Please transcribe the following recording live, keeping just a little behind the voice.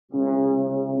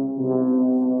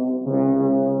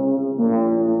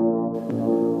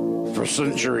For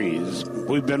centuries,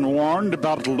 we've been warned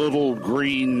about little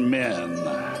green men.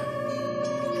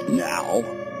 Now,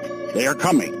 they are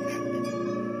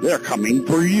coming. They're coming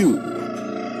for you.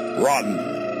 Run.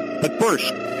 But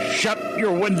first, shut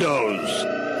your windows.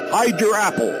 Hide your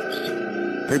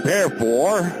apples. Prepare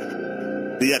for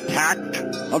the attack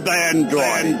of the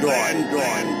android.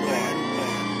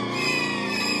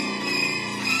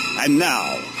 And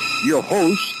now, your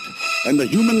host and the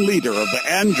human leader of the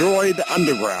Android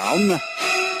Underground,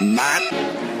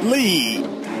 Matt Lee.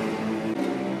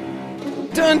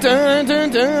 Dun dun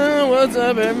dun dun! What's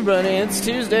up, everybody? It's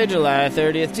Tuesday, July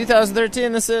 30th,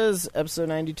 2013. This is episode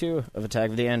 92 of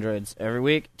Attack of the Androids. Every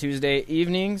week, Tuesday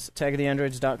evenings,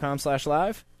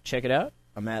 attackoftheandroids.com/live. Check it out.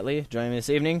 I'm Matt Lee. Joining me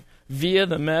this evening via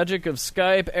the magic of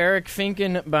Skype, Eric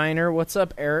Finkenbeiner. What's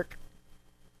up, Eric?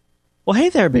 Well, hey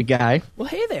there, big guy. Well,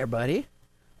 hey there, buddy.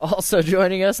 Also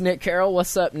joining us, Nick Carroll.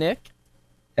 What's up, Nick?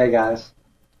 Hey, guys.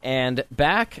 And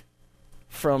back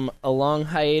from a long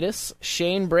hiatus,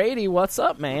 Shane Brady. What's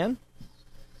up, man?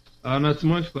 Not so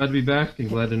much. Glad to be back and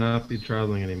glad to not be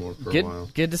traveling anymore for a while.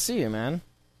 Good to see you, man.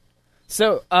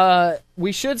 So,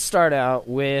 we should start out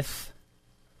with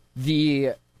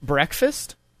the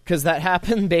breakfast, because that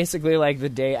happened basically like the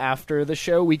day after the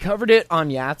show. We covered it on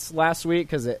Yats last week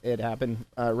because it happened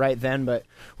right then, but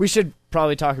we should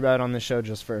probably talk about it on the show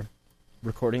just for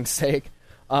recording's sake.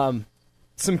 Some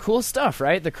cool stuff,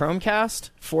 right? The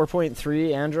Chromecast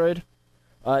 4.3 Android.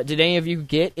 Did any of you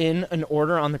get in an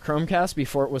order on the Chromecast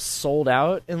before it was sold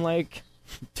out in like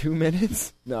 2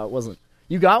 minutes? No, it wasn't.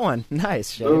 You got one.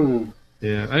 Nice, Shane. Boom.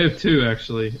 Yeah, I have two,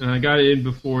 actually. And I got it in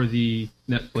before the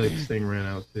Netflix thing ran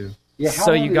out, too. Yeah, how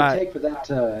long did it take for that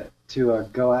to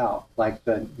go out? Like,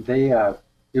 it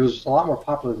was a lot more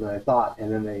popular than I thought, and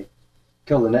then they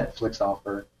killed the Netflix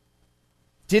offer.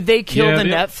 Did they kill the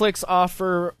Netflix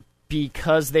offer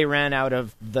because they ran out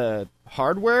of the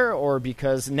hardware, or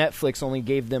because Netflix only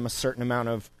gave them a certain amount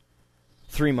of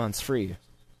 3 months free?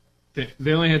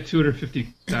 They only had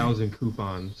 250,000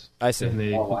 coupons. I see. And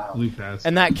they blew past.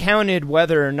 And that counted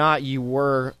whether or not you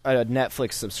were a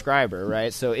Netflix subscriber,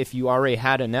 right? So if you already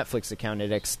had a Netflix account,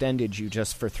 it extended you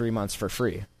just for 3 months for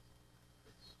free.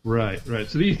 Right.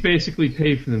 So these basically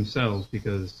pay for themselves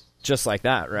because... Just like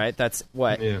that, right? That's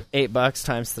what, $8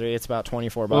 times 3, it's about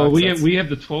 $24. Well, we have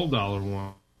the $12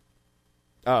 one.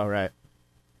 Oh, right.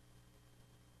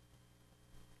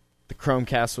 The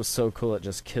Chromecast was so cool it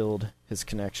just killed his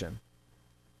connection.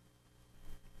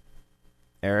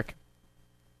 Eric?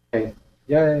 Hey.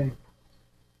 Yay.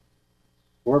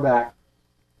 We're back.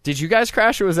 Did you guys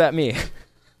crash, or was that me?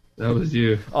 That was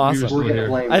you. Awesome. We're getting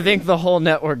blamed. I think the whole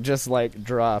network just,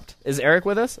 dropped. Is Eric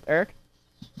with us? Eric?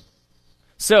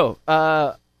 So,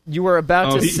 you were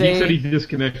about to say... He said he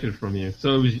disconnected from you,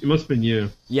 so it must have been you.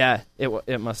 Yeah,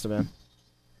 it must have been.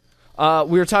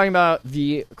 We were talking about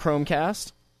the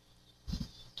Chromecast,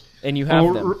 and you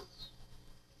have them.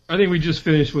 I think we just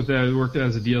finished with that. It worked out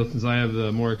as a deal since I have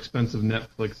the more expensive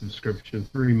Netflix subscription.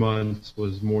 3 months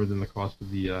was more than the cost of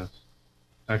the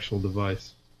actual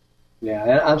device. Yeah,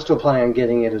 and I'm still planning on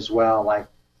getting it as well. Like,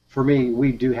 for me,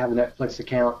 we do have a Netflix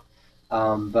account,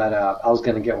 but I was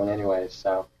going to get one anyway,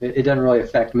 so it doesn't really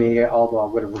affect me, although I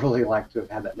would have really liked to have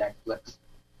had that Netflix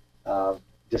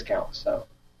discount. So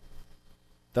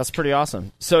that's pretty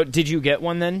awesome. So did you get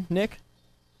one then, Nick?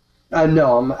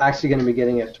 No, I'm actually going to be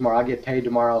getting it tomorrow. I get paid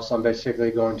tomorrow, so I'm basically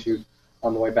going to,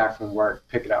 on the way back from work,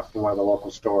 pick it up from one of the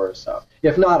local stores. So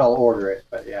if not, I'll order it,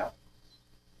 but yeah.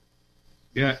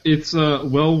 Yeah, it's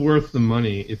well worth the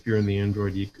money if you're in the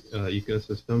Android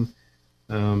ecosystem.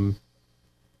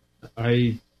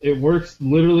 It works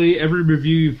literally. Every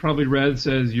review you've probably read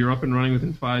says you're up and running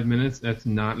within 5 minutes. That's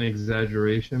not an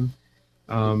exaggeration.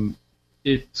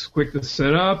 It's quick to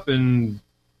set up, and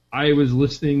I was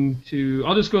listening to...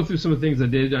 I'll just go through some of the things I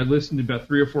did. I listened to about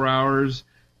 3 or 4 hours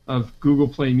of Google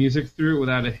Play Music through it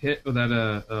without a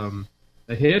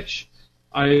hitch.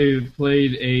 I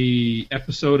played a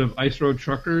episode of Ice Road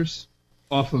Truckers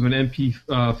off of an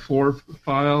MP4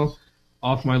 file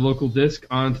off my local disk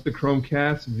onto the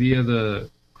Chromecast via the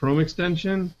Chrome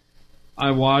extension.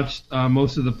 I watched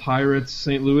most of the Pirates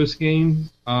St. Louis game.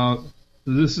 So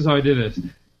this is how I did it.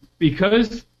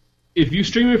 Because if you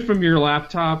stream it from your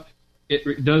laptop, it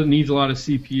needs a lot of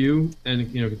CPU and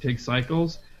it can take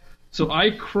cycles. So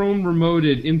I Chrome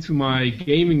remoted into my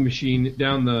gaming machine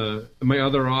down my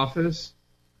other office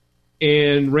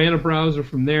and ran a browser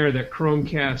from there that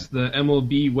Chromecast the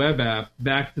MLB web app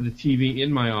back to the TV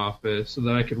in my office so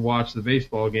that I could watch the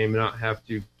baseball game and not have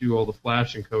to do all the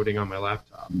flash encoding on my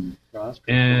laptop. Oh,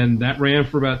 and that ran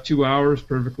for about 2 hours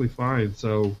perfectly fine.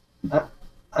 So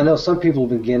I know some people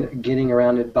have been getting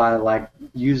around it by like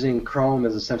using Chrome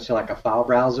as essentially like a file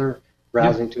browser,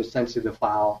 browsing to essentially the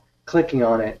file, clicking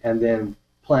on it, and then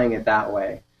playing it that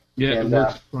way. Yeah, and, it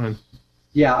works fine.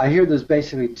 Yeah, I hear there's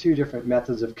basically two different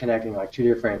methods of connecting, like two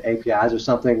different APIs or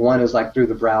something. One is like through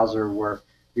the browser where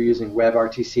you're using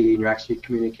WebRTC and you're actually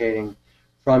communicating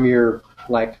from your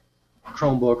like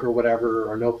Chromebook or whatever,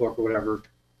 or notebook or whatever,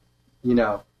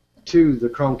 to the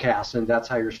Chromecast, and that's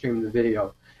how you're streaming the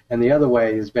video. And the other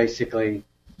way is basically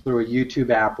through a YouTube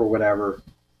app or whatever,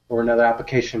 or another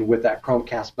application with that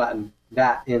Chromecast button.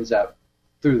 That ends up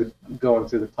going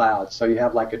through the cloud. So you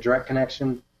have like a direct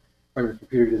connection from your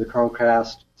computer to the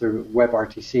Chromecast through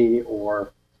WebRTC,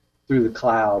 or through the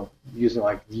cloud using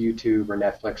like YouTube or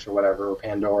Netflix or whatever, or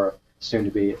Pandora, soon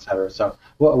to be, etc. So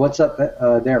what's up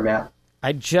there, Matt?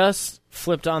 I just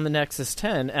flipped on the Nexus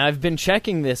 10, and I've been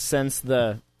checking this since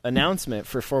the announcement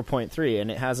for 4.3, and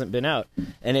it hasn't been out,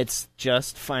 and it's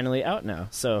just finally out now.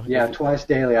 So yeah, twice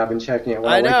daily I've been checking it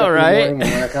when I wake know, up right? in the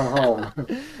morning and when I come home.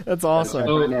 That's awesome.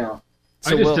 Right now.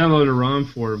 So I just downloaded a ROM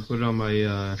for it and put it on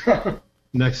my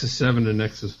Nexus 7 and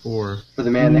Nexus 4. For the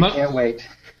man that can't wait.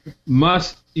 You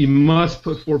must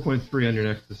put 4.3 on your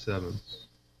Nexus 7.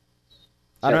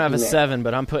 I don't have a 7,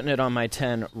 but I'm putting it on my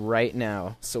 10 right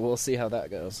now, so we'll see how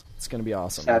that goes. It's going to be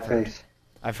awesome. Sad face.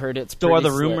 I've heard it's So pretty are the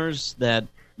slick. rumors that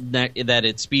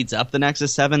it speeds up the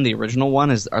Nexus 7, the original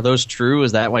one? Are those true?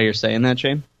 Is that why you're saying that,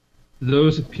 Shane?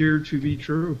 Those appear to be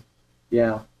true.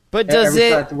 Yeah. But does Every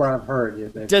it site where I've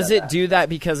heard, does it do that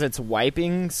because it's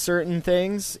wiping certain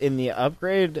things in the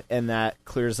upgrade, and that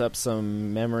clears up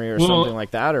some memory or something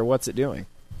like that, or what's it doing?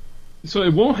 So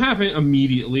it won't happen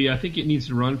immediately. I think it needs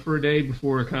to run for a day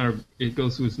before it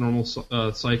goes through its normal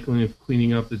cycling of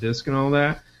cleaning up the disk and all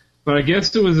that. But I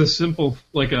guess it was a simple,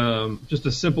 just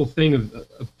a simple thing of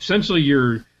essentially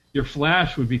your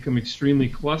flash would become extremely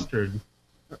fragmented.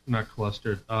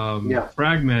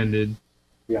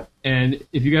 Yeah. And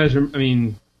if you guys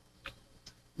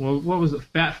what was it?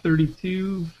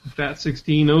 FAT32,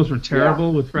 FAT16, those were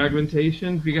terrible with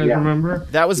fragmentation, if you guys remember.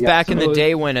 That was back in the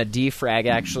day when a defrag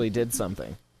actually did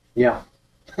something. Yeah.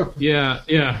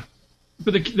 yeah.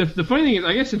 But the funny thing is,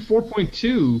 I guess in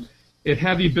 4.2, it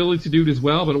had the ability to do it as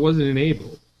well, but it wasn't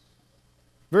enabled.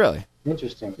 Really?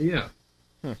 Interesting. Yeah.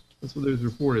 That's what it was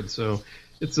reported. So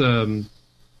it's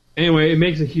anyway, it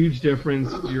makes a huge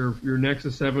difference. Your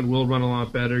Nexus 7 will run a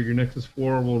lot better. Your Nexus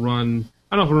 4 will run,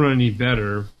 I don't know if it'll run any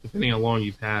better, depending on how long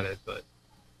you've had it, but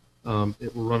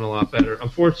it will run a lot better.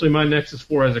 Unfortunately, my Nexus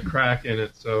 4 has a crack in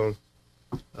it, so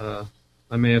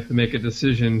I may have to make a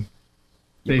decision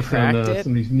based on some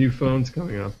of these new phones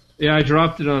coming up. Yeah, I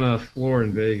dropped it on a floor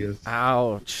in Vegas.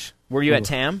 Ouch. Were you at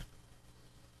TAM?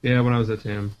 Yeah, when I was at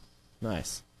TAM.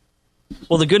 Nice.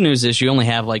 Well, the good news is you only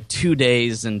have 2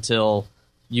 days until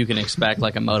you can expect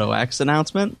a Moto X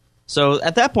announcement. So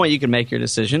at that point, you can make your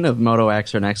decision of Moto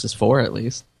X or Nexus 4 at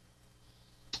least.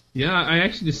 Yeah, I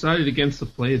actually decided against the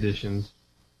Play Editions.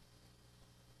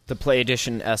 The Play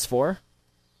Edition S4?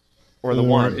 Or the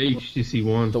one? HTC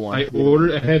One. The one. I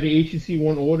had the HTC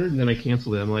One ordered, and then I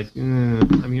canceled it. I'm like,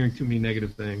 I'm hearing too many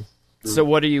negative things. So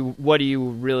what are you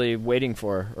really waiting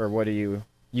for? Or what do you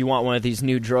want one of these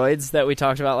new droids that we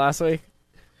talked about last week?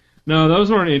 No,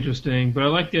 those aren't interesting, but I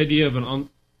like the idea of an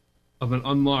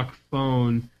unlocked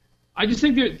phone. I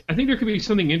think there could be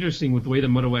something interesting with the way the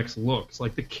Moto X looks.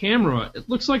 Like the camera, it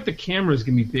looks like the camera is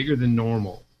going to be bigger than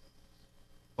normal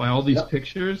by all these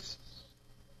pictures.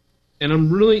 And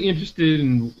I'm really interested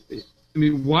in,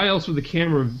 why else would the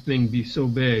camera thing be so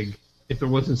big if there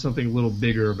wasn't something a little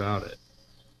bigger about it?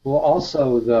 Well,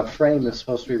 also the frame is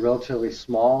supposed to be relatively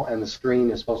small, and the screen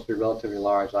is supposed to be relatively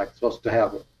large. Like it's supposed to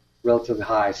have a relatively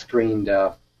high screened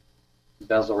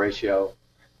bezel ratio,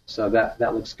 so that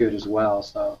looks good as well.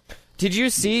 So, did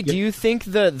you see? Do you think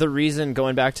the reason,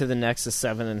 going back to the Nexus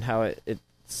 7 and how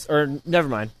it's or never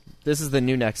mind, this is the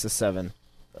new Nexus 7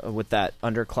 with that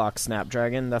underclock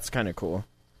Snapdragon. That's kind of cool.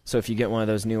 So if you get one of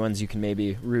those new ones, you can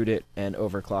maybe root it and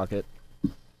overclock it.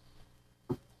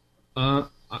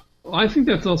 I think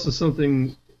that's also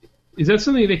something. Is that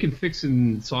something they can fix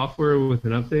in software with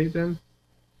an update then?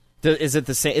 Is it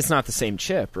the same? It's not the same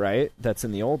chip, right? That's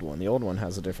in the old one. The old one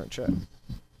has a different chip.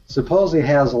 Supposedly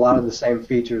has a lot of the same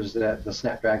features that the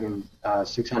Snapdragon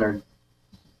 600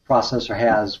 processor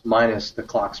has, minus the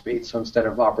clock speed. So instead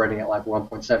of operating at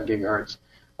 1.7 gigahertz,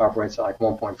 operates at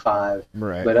 1.5.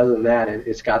 Right. But other than that,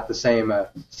 it's got the same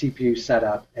CPU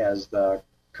setup as the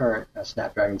current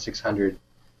Snapdragon 600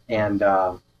 and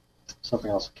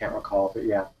something else I can't recall. But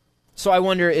yeah. So I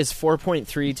wonder, is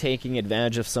 4.3 taking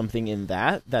advantage of something in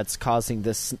that's causing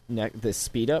this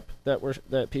speed up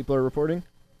that people are reporting?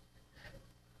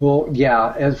 Well,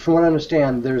 yeah, as from what I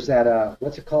understand, there's that,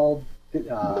 what's it called?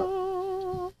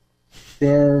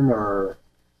 Thin, or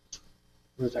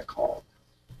what is that called?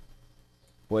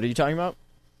 What are you talking about?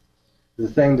 The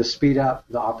thing to speed up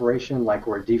the operation, like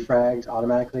where it defrags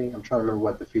automatically. I'm trying to remember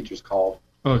what the feature's called.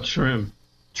 Oh, trim.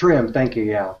 Trim, thank you,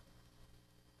 yeah.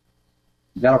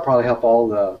 That'll probably help all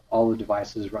the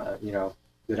devices run,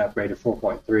 that upgrade to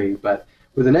 4.3. But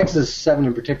with the Nexus 7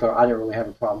 in particular, I didn't really have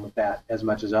a problem with that as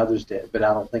much as others did. But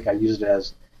I don't think I used it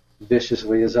as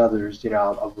viciously as others.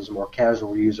 I was a more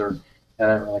casual user,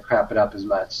 and I didn't really crap it up as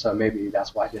much. So maybe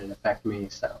that's why it didn't affect me.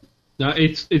 So. No,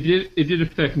 it did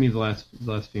affect me the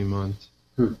last few months.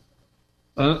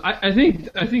 I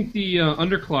think the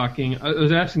underclocking. I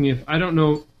was asking if I don't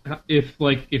know if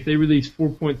they release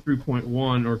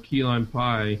 4.3.1 or Keyline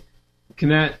Pi, can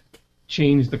that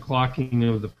change the clocking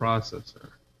of the processor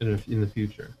in the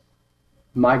future?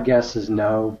 My guess is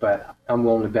no, but I'm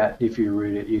willing to bet if you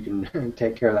root it, you can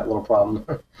take care of that little problem.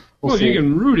 Well, you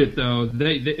can root it though.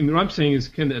 What I'm saying is,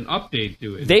 can an update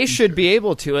do it? They should be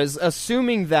able to,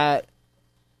 assuming that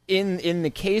in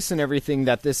the case and everything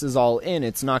that this is all in,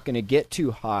 it's not going to get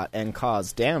too hot and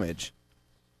cause damage.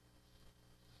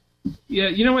 Yeah,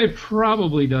 it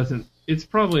probably doesn't. It's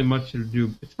probably much to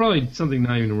do. It's probably something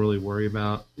not even to really worry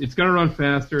about. It's going to run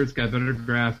faster. It's got better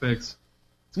graphics.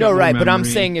 No, right, but I'm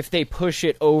saying if they push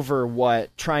it over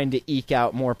trying to eke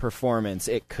out more performance,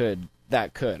 that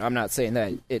could. I'm not saying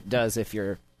that it does if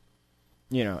you're,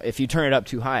 if you turn it up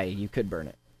too high, you could burn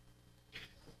it.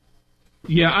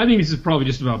 Yeah, I think this is probably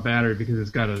just about battery because it's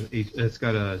got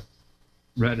a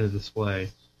Retina display.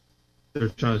 They're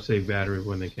trying to save battery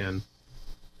when they can.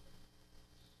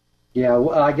 Yeah,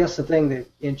 well, I guess the thing that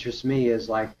interests me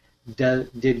is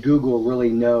did Google really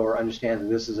know or understand that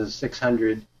this is a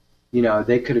 600?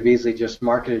 They could have easily just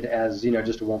marketed as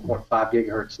just a 1.5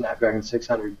 gigahertz Snapdragon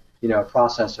 600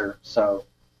 processor. So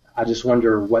I just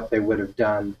wonder what they would have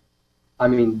done. I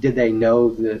mean, did they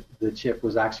know that the chip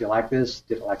was actually like this?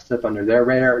 Did it slip under their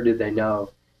radar, or did they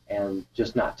know and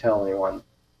just not tell anyone?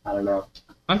 I don't know.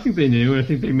 I think they knew. I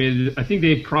think they made it. I think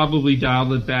they probably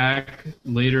dialed it back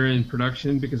later in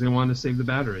production because they wanted to save the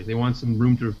battery. They want some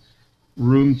room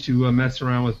to mess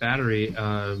around with battery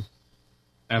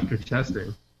after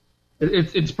testing.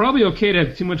 It's probably okay to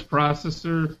have too much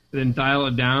processor and then dial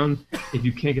it down if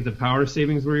you can't get the power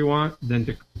savings where you want. Then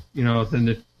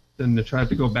to try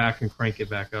to go back and crank it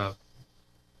back up.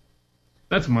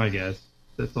 That's my guess.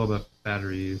 That's all about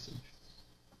battery usage.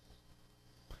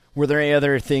 Were there any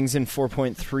other things in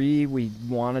 4.3 we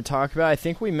want to talk about? I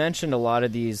think we mentioned a lot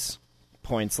of these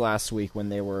points last week when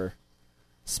they were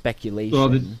speculation.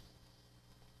 Well,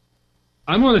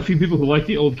 I'm one of the few people who like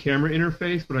the old camera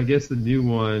interface, but I guess the new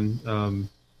one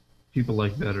people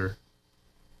like better.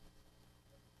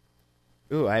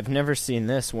 Ooh, I've never seen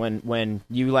this. When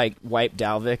you wipe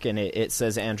Dalvik and it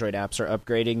says Android apps are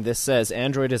upgrading, this says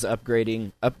Android is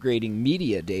upgrading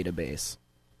media database.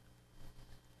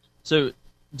 So,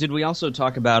 did we also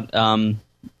talk about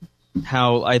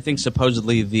how I think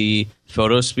supposedly the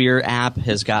Photosphere app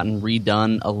has gotten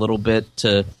redone a little bit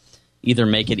to either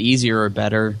make it easier or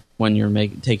better when you're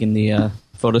taking the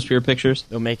Photosphere pictures?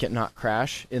 They'll make it not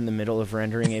crash in the middle of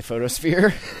rendering a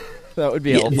Photosphere. That would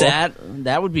be helpful.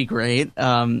 That would be great.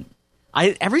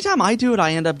 Every time I do it,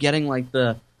 I end up getting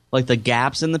the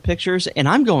gaps in the pictures, and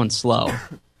I'm going slow.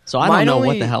 So I don't know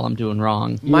what the hell I'm doing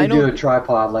wrong. You do a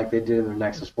tripod like they did in the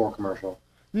Nexus 4 commercial.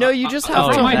 No, you just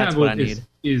have to. That's what I need.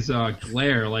 Is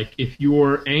glare. Like if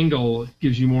your angle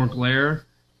gives you more glare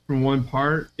from one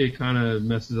part, it kind of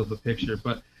messes up the picture.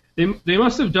 But they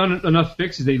must have done enough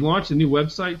fixes. They launched a new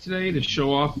website today to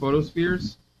show off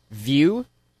photospheres. View?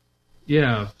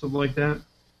 Yeah, something like that.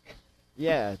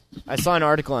 Yeah, I saw an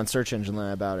article on Search Engine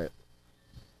Land about it.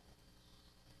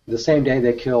 The same day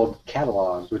they killed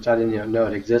Catalogs, which I didn't even know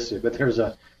it existed, but there's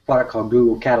a product called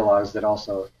Google Catalogs that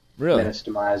also met its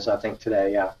demise, I think,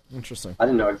 today, yeah. Interesting. I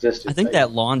didn't know it existed. I think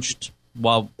that launched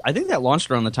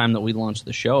around the time that we launched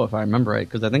the show, if I remember right,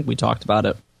 because I think we talked about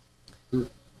it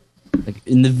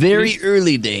in the very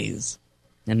early days,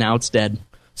 and now it's dead.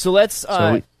 So let's,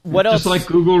 what else? Just like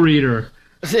Google Reader.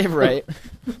 Right.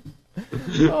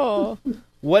 Oh.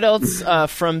 What else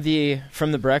from the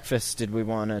breakfast did we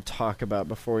want to talk about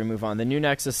before we move on? The new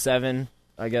Nexus 7,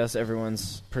 I guess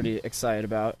everyone's pretty excited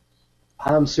about.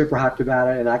 I'm super hyped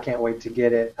about it, and I can't wait to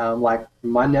get it. My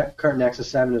current Nexus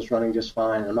 7 is running just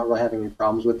fine. I'm not really having any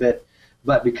problems with it.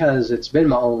 But because it's been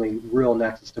my only real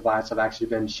Nexus device, I've actually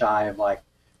been shy of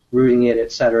rooting it,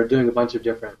 etc., doing a bunch of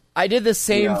different. I did the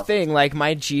same thing.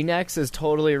 My G-Nex is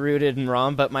totally rooted in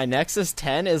ROM, but my Nexus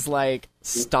 10 is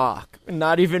stock,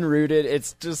 not even rooted.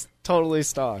 It's just Totally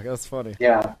stock. That's funny.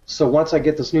 Yeah. So once I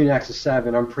get this new Nexus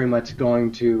 7, I'm pretty much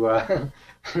going to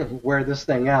wear this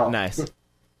thing out. Nice.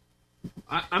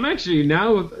 I'm actually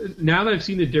now that I've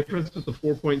seen the difference with the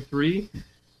 4.3,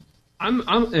 I'm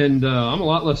a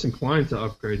lot less inclined to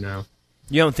upgrade now.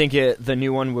 You don't think the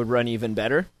new one would run even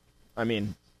better? I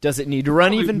mean, does it need to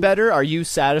run even better? Are you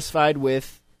satisfied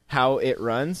with how it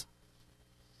runs?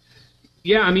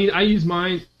 Yeah, I mean, I use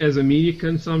mine as a media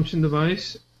consumption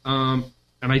device, and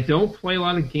I don't play a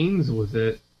lot of games with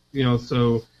it,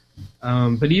 So,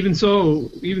 but even so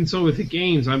with the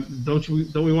games, don't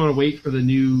we want to wait for the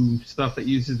new stuff that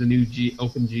uses the new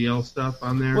OpenGL stuff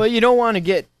on there? Well, you don't want to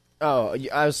get. Oh,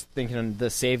 I was thinking of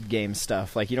the saved game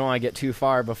stuff. Like, you don't want to get too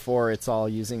far before it's all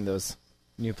using those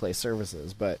new play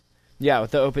services. But yeah,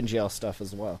 with the OpenGL stuff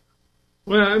as well.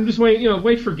 Well, I'm just waiting,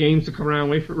 wait for games to come around,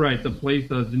 wait for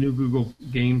the new Google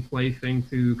gameplay thing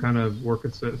to kind of work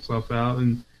itself out,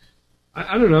 and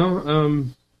I don't know.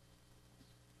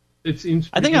 It seems.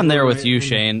 I think I'm there with you,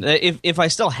 Shane. If I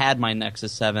still had my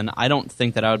Nexus 7, I don't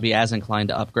think that I would be as inclined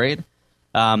to upgrade.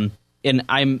 And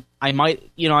I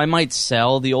might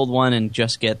sell the old one and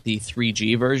just get the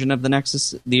 3G version of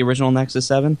the original Nexus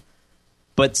 7.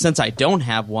 But since I don't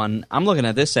have one, I'm looking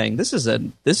at this saying this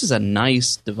is a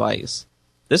nice device.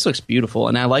 This looks beautiful,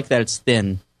 and I like that it's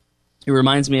thin. It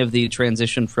reminds me of the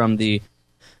transition from the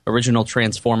original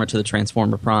Transformer to the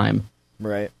Transformer Prime.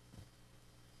 Right.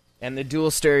 And the dual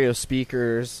stereo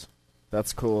speakers,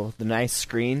 that's cool. The nice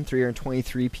screen,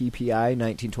 323 ppi,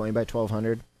 1920 by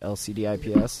 1200 LCD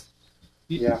IPS.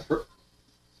 Yeah. I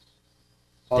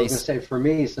was going to say, for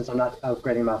me, since I'm not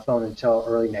upgrading my phone until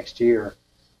early next year,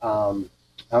 I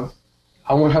want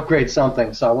to upgrade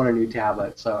something, so I want a new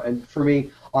tablet. So, and for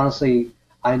me, honestly,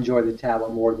 I enjoy the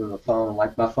tablet more than the phone.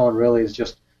 Like, my phone really is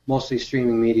just mostly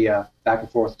streaming media back and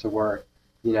forth to work,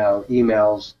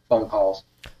 emails, phone calls,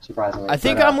 surprisingly. I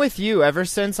think I'm with you. Ever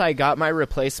since I got my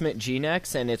replacement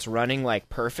G-Nex and it's running like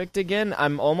perfect again,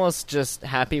 I'm almost just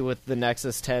happy with the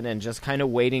Nexus 10 and just kind of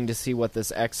waiting to see what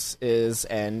this X is,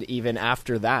 and even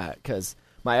after that, because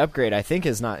my upgrade, I think,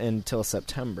 is not until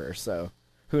September, so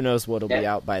who knows what'll be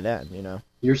out by then,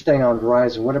 You're staying on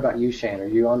Verizon. What about you, Shane? Are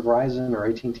you on Verizon or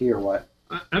AT&T or what?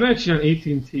 I'm actually on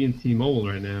AT&T and T-Mobile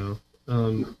right now.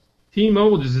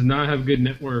 T-Mobile just does not have good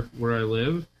network where I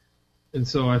live, and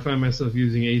so I find myself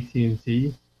using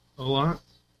AT&T a lot.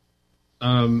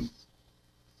 But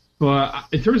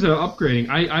in terms of upgrading,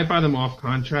 I buy them off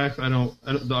contract.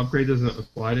 The upgrade doesn't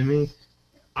apply to me.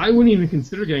 I wouldn't even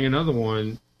consider getting another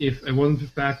one if it wasn't the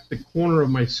fact the corner of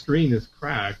my screen is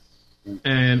cracked,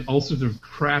 and all sorts of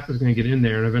crap is going to get in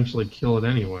there and eventually kill it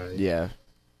anyway. Yeah.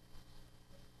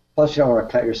 Plus, you don't want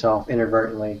to cut yourself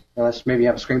inadvertently, unless maybe you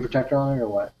have a screen protector on it or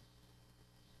what.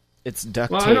 It's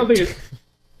duct taped. Well, I don't think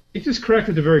it's just cracked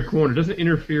at the very corner. It doesn't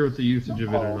interfere with the usage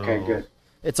of it at all. Okay, good.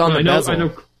 It's on the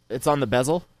bezel. It's on the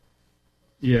bezel?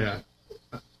 Yeah.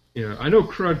 Yeah, I know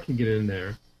crud can get in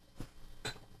there.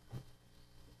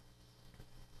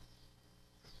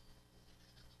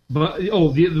 But,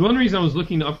 the one reason I was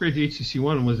looking to upgrade to HTC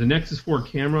One was the Nexus 4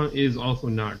 camera is also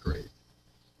not great.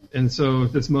 And so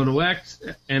if it's Moto X,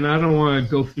 and I don't want to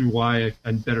go through why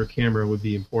a better camera would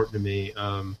be important to me.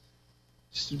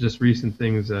 Just recent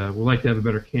things. Would like to have a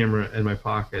better camera in my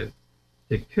pocket,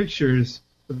 take pictures.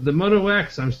 But the Moto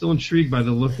X, I'm still intrigued by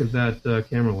the look of that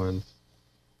camera lens.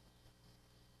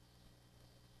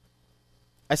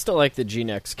 I still like the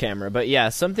G-Nex camera, but yeah,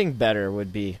 something better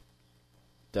would be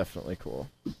definitely cool.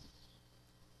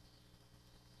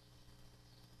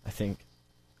 I think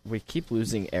we keep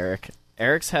losing Eric.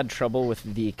 Eric's had trouble with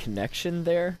the connection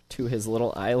there to his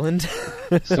little island.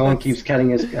 Someone keeps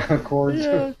cutting his cords.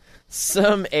 Yeah.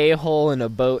 Some a-hole in a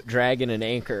boat dragging an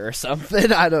anchor or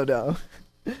something. I don't know.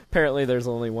 Apparently there's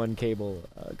only one cable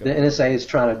going. The NSA is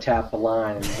trying to tap the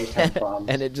line and he's having problems.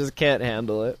 And it just can't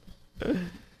handle it.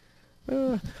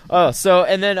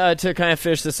 And then to kind of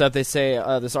finish this up, they say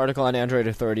this article on Android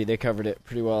Authority, they covered it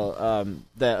pretty well.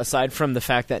 That aside from the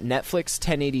fact that Netflix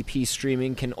 1080p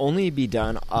streaming can only be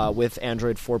done with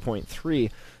Android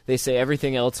 4.3, they say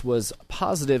everything else was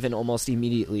positive and almost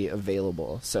immediately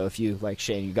available. So if you, like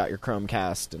Shane, you got your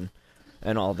Chromecast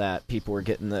and all that, people were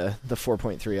getting the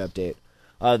 4.3 update.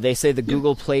 They say the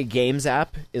Google Play Games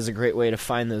app is a great way to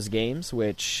find those games,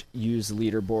 which use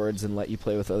leaderboards and let you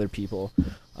play with other people.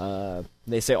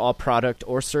 They say all product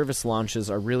or service launches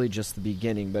are really just the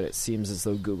beginning, but it seems as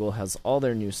though Google has all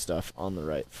their new stuff on the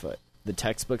right foot. The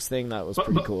textbooks thing, that was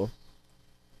pretty cool.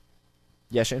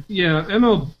 Yeah, Shane? Yeah,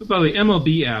 the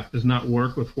MLB app does not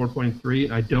work with 4.3,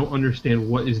 and I don't understand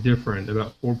what is different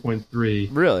about 4.3.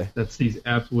 Really? That these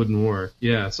apps wouldn't work.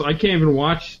 Yeah, so I can't even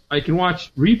watch. I can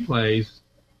watch replays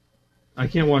I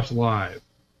can't watch live.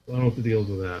 I don't know what the deal is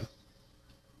with that.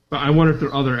 But I wonder if there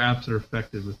are other apps that are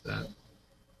affected with that.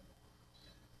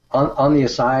 On the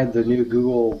aside, the new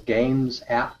Google Games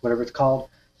app, whatever it's called,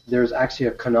 there's actually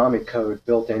a Konami code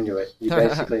built into it. You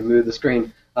basically move the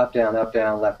screen up, down,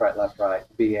 left, right,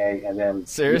 BA, and then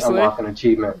Seriously? you unlock an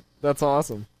achievement. That's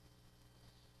awesome.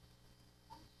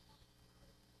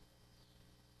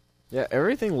 Yeah,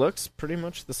 everything looks pretty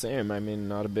much the same. I mean,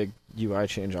 not a big UI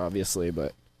change, obviously,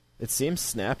 but it seems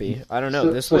snappy. I don't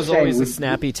know. This was Shane, always a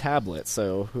snappy tablet,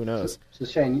 so who knows? So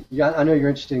Shane, I know you're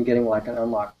interested in getting like an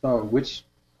unlocked phone. Which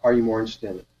are you more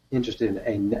interested in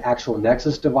an actual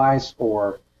Nexus device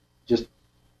or just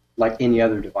like any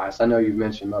other device? I know you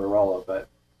mentioned Motorola, but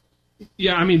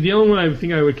yeah, I mean the only one I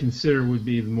think I would consider would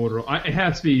be the Motorola. It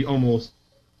has to be almost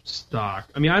stock.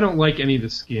 I mean I don't like any of the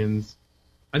skins.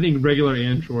 I think regular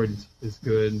Android is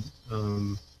good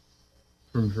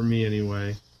for me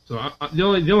anyway. So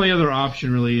the only other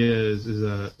option really is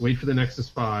wait for the Nexus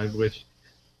 5, which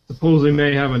supposedly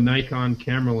may have a Nikon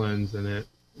camera lens in it,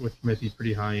 which might be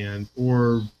pretty high end,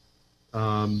 or the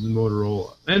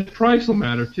Motorola. And price will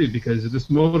matter too, because this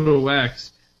Moto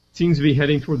X seems to be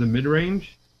heading toward the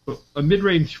mid-range, but a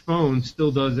mid-range phone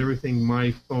still does everything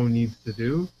my phone needs to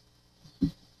do.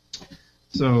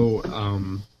 So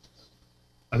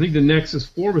I think the Nexus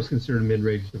 4 was considered a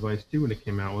mid-range device too when it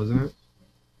came out, wasn't it?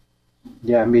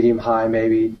 yeah, medium high,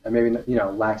 maybe lacking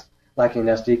an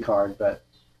SD card, but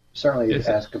certainly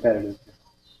as competitive.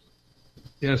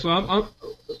 Yeah, so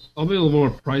I'll be a little more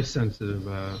price sensitive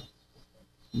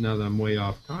now that I'm way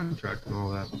off contract and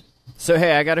all that. So,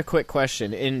 hey, I got a quick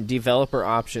question. In developer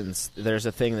options, there's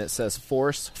a thing that says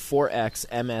Force 4X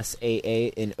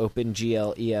MSAA in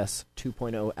OpenGL ES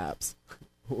 2.0 apps.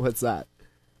 What's that?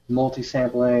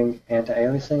 Multi-sampling,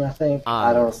 anti-aliasing, I think.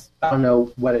 I don't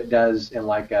know what it does in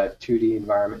like a 2D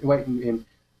environment. Wait,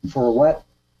 for what?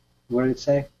 What did it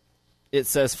say? It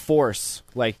says Force.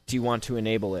 Like, do you want to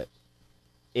enable it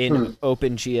in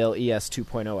OpenGL ES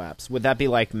 2.0 apps? Would that be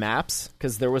like Maps?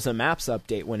 Because there was a Maps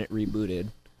update when it rebooted.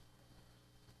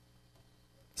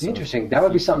 Interesting. That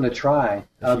would be something to try.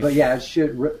 But yeah, it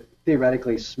should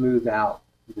theoretically smooth out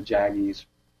the jaggies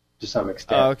to some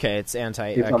extent. Oh, okay, it's anti.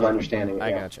 If I'm understanding it. I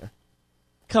yeah. gotcha.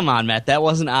 Come on, Matt. That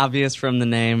wasn't obvious from the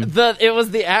name. It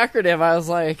was the acronym. I was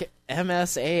like,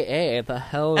 MSAA. The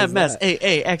hell is that?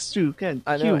 MSAA X2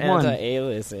 I know Q1.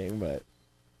 anti-aliasing, but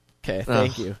okay.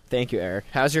 Thank you, Eric.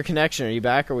 How's your connection? Are you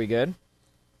back? Are we good?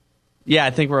 Yeah,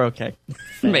 I think we're okay.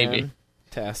 Maybe.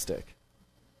 Fantastic.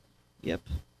 Yep.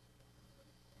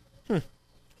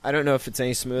 I don't know if it's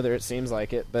any smoother. It seems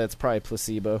like it, but it's probably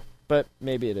placebo. But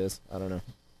maybe it is. I don't know.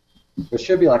 It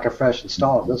should be like a fresh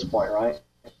install at this point, right?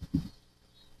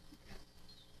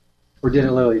 Or did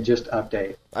it literally just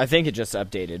update? I think it just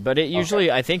updated, but it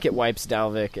usually, I think it wipes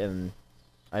Dalvik, and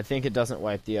I think it doesn't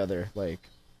wipe the other,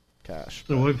 cache.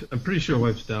 So I'm pretty sure it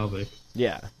wipes Dalvik.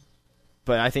 Yeah.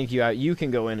 But I think you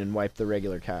can go in and wipe the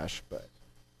regular cache, but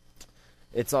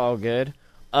it's all good.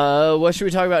 What should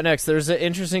we talk about next? There's an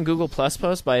interesting Google Plus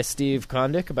post by Steve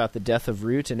Kondik about the death of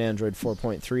root in Android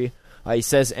 4.3. He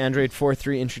says Android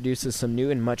 4.3 introduces some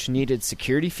new and much-needed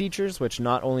security features, which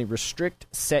not only restrict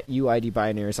set UID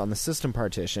binaries on the system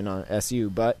partition on SU,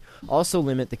 but also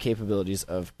limit the capabilities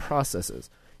of processes.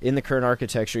 In the current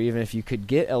architecture, even if you could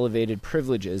get elevated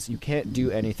privileges, you can't do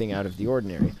anything out of the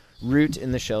ordinary. Root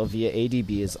in the shell via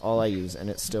ADB is all I use, and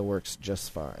it still works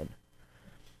just fine.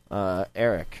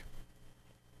 Eric.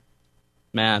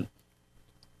 Matt.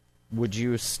 Would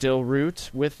you still root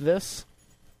with this?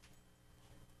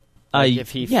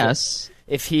 Yes.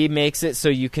 If he makes it so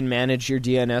you can manage your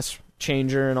DNS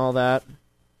changer and all that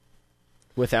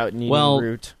without needing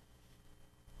root.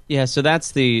 Yeah, so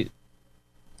that's the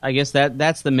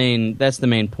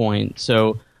main point.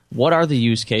 So what are the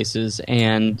use cases?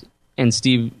 And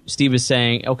Steve is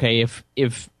saying, okay,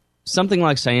 if something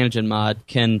like CyanogenMod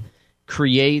can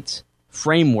create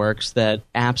frameworks that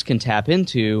apps can tap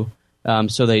into,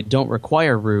 so they don't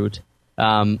require root,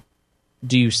 do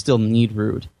you still need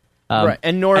root? Right,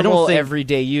 and normal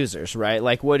everyday users, right?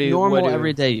 Like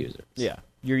everyday users? Yeah,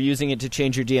 you're using it to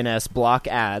change your DNS, block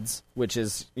ads, which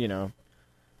is and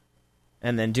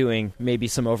then doing maybe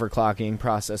some overclocking,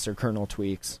 processor kernel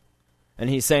tweaks. And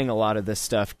he's saying a lot of this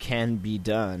stuff can be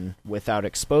done without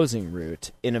exposing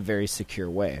root in a very secure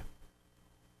way.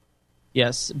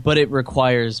 Yes, but it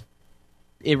requires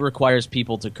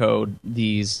people to code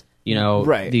these,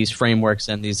 these frameworks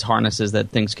and these harnesses that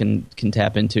things can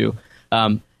tap into.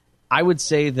 I would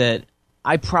say that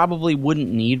I probably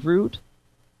wouldn't need root.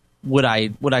 Would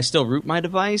I still root my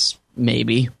device?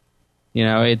 Maybe.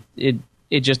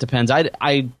 It just depends.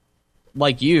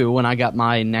 like you, when I got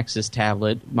my Nexus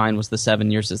tablet, mine was the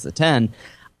 7 versus the 10.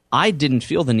 I didn't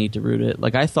feel the need to root it.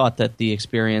 Like, I thought that the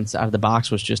experience out of the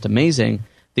box was just amazing.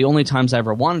 The only times I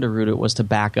ever wanted to root it was to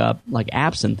back up like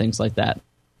apps and things like that.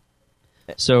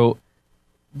 So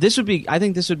I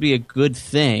think this would be a good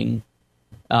thing.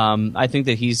 I think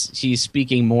that he's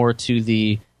speaking more to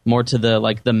the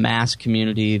like the mass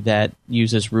community that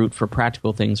uses root for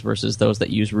practical things versus those that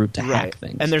use root to hack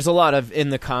things. And there's a lot of in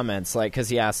the comments, like, because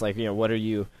he asked, like, what are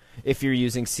you, if you're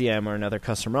using CM or another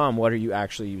custom ROM, what are you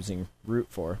actually using root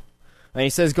for? And he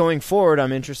says, going forward,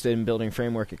 I'm interested in building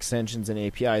framework extensions and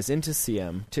APIs into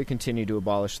CM to continue to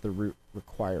abolish the root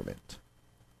requirement.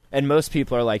 And most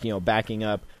people are like, backing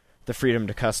up the freedom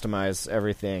to customize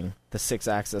everything, the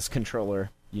 6-axis controller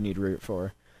you need root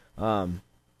for,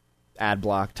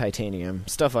 AdBlock, Titanium,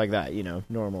 stuff like that,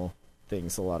 normal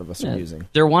things a lot of us are using.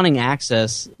 They're wanting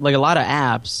access, like a lot of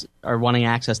apps are wanting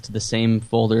access to the same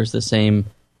folders, the same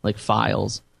like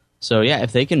files. So yeah,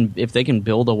 if they can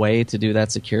build a way to do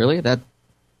that securely,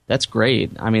 that's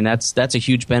great. I mean, that's a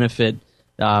huge benefit,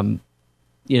 to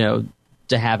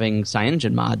having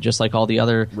CyanogenMod, just like all the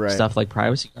other stuff like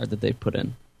Privacy Guard that they've put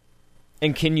in.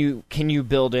 And can you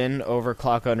build in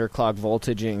overclock, underclock,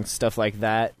 voltaging, stuff like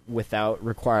that without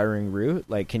requiring root?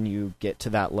 Like, can you get to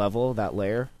that level, that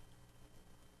layer?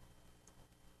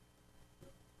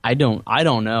 I don't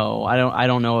know. I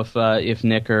don't know if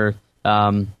Nick or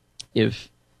why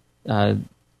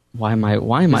am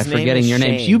I forgetting your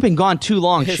name? You've been gone too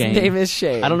long, Shane. His name is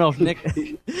Shane. I don't know if Nick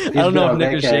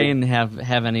or Shane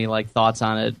have any like thoughts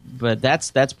on it, but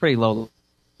that's pretty low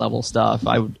level stuff.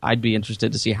 I'd be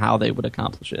interested to see how they would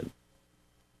accomplish it.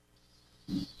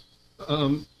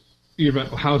 You're about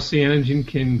how Cyanogen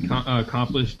can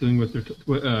accomplish doing what they're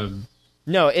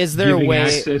no, is there a way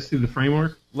access to the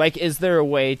framework? Like, is there a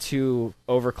way to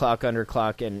overclock,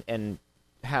 underclock, and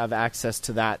have access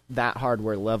to that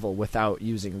hardware level without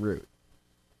using root?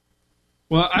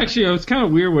 Well, actually, it was kind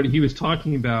of weird what he was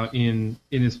talking about in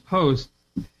his post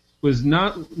was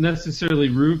not necessarily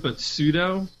root, but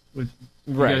sudo, which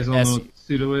you guys all know what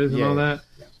sudo is and all that.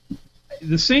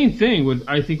 The same thing would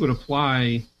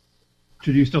apply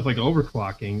to do stuff like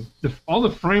overclocking. All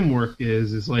the framework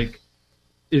is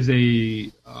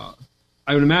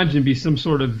I would imagine be some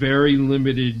sort of very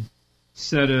limited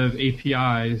set of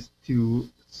APIs to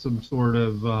some sort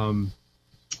of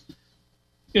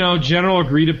general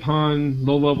agreed upon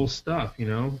low level stuff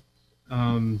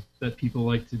that people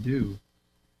like to do.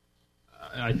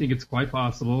 I think it's quite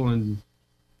possible, and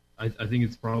I think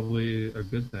it's probably a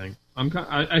good thing.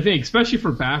 I think especially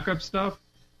for backup stuff,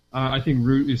 I think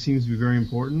root seems to be very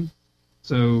important.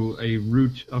 So a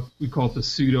root, we call it the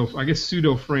pseudo. I guess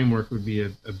pseudo framework would be a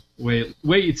way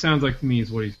it sounds like to me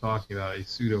is what he's talking about, a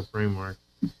pseudo framework.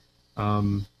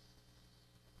 I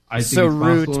think so it's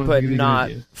root, but not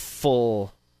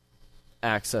full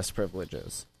access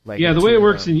privileges. Like the way it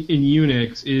works in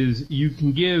Unix is you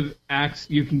can give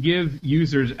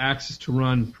users access to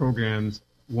run programs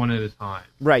one at a time.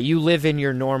 Right, you live in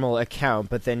your normal account,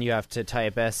 but then you have to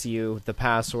type SU, the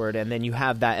password, and then you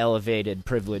have that elevated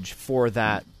privilege for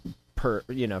that for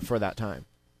that time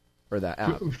or that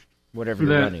app, whatever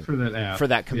you're running for that app, for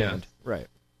that command, right?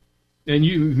 And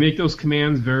you make those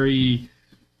commands very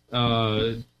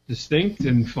distinct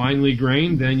and finely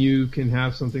grained, then you can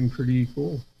have something pretty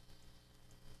cool.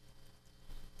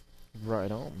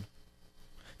 Right on.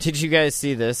 Did you guys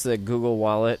see this? That Google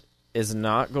Wallet is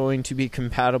not going to be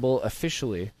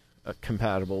officially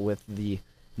compatible with the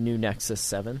new Nexus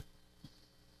 7.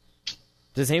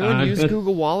 Does anyone use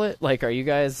Google Wallet? Like, are you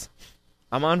guys...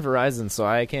 I'm on Verizon, so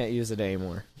I can't use it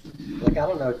anymore. Like, I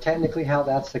don't know technically how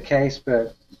that's the case,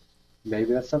 but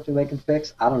maybe that's something they can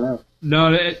fix. I don't know.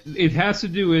 No, it has to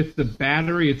do with the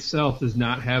battery itself does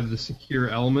not have the secure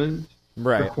element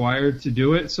required to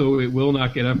do it, so it will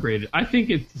not get upgraded. I think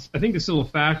the simple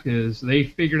fact is they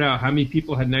figured out how many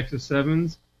people had Nexus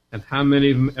 7s and how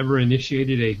many of them ever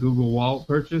initiated a Google Wallet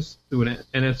purchase through an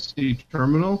NFC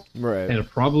terminal, right? And it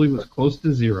probably was close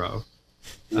to zero.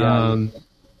 Yeah.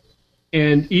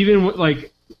 And even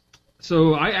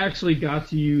so I actually got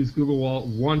to use Google Wallet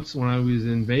once when I was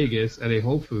in Vegas at a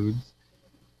Whole Foods.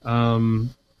 I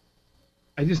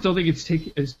just don't think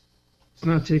it's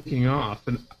not taking off,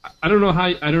 and I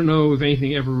don't know if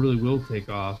anything ever really will take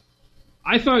off.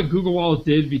 I thought Google Wallet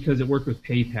did because it worked with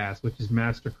PayPass, which is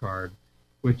MasterCard,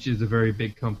 which is a very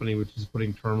big company which is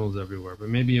putting terminals everywhere. But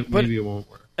maybe it won't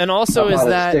work. And also, I bought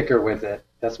a sticker with it.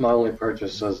 That's my only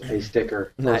purchase was a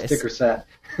sticker, nice. A sticker set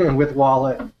with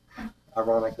Wallet.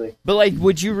 Ironically, but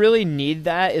would you really need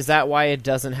that? Is that why it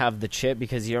doesn't have the chip?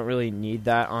 Because you don't really need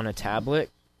that on a tablet.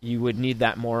 You would need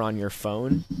that more on your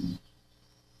phone.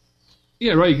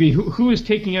 Yeah, right. I mean, who is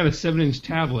taking out a 7-inch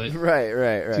tablet? Right.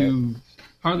 To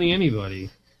hardly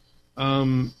anybody.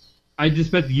 I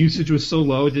just bet the usage was so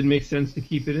low it didn't make sense to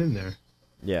keep it in there.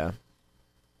 Yeah.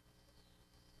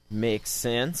 Makes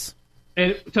sense.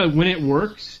 And so when it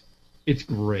works, it's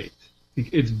great.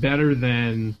 It's better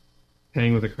than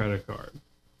paying with a credit card.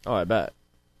 Oh, I bet.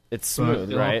 It's smooth,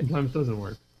 but it right? Sometimes doesn't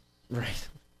work. Right.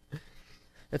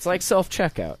 It's like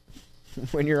self-checkout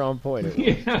when you're on point.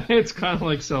 Yeah, it's kind of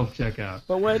like self-checkout.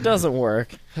 But when it doesn't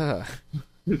work,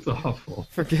 It's awful.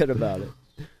 forget about it.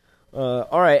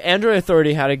 All right, Android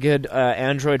Authority had a good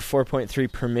Android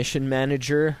 4.3 permission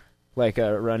manager, like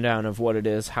a rundown of what it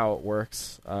is, how it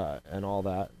works, and all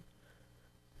that.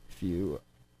 If you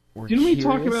were Didn't we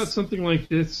talk curious. about something like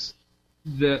this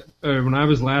that when I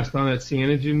was last on, that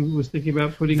Cyanogen was thinking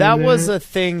about putting That in there? was a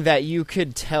thing that you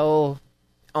could tell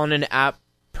on an app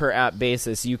per app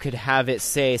basis. You could have it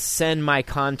say, send my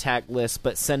contact list,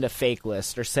 but send a fake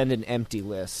list or send an empty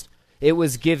list. It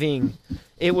was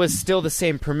still the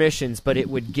same permissions, but it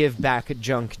would give back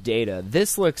junk data.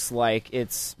 This looks like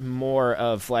it's more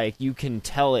of like you can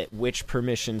tell it which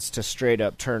permissions to straight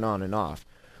up turn on and off,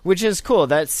 which is cool.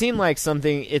 That seemed like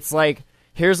something, it's like,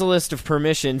 here's a list of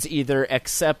permissions, either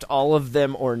accept all of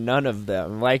them or none of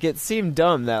them. Like, it seemed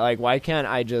dumb that, like, why can't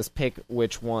I just pick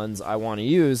which ones I want to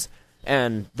use,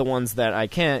 and the ones that I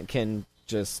can't can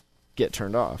just get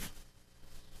turned off.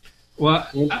 Well,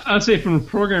 I'd say from a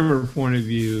programmer point of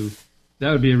view, that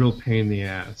would be a real pain in the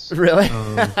ass. Really?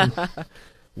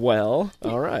 Well,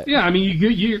 all right. Yeah, I mean,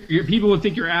 you people would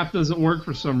think your app doesn't work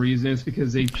for some reason. It's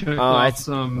because they checked off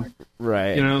some,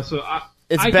 Right. So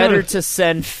It's I better kinda- to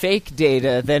send fake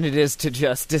data than it is to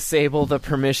just disable the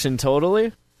permission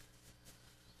totally.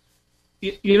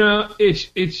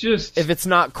 It's just If it's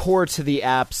not core to the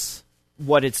app's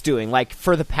what it's doing. Like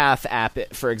for the Path app,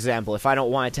 for example, if I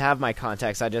don't want it to have my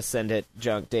contacts, I just send it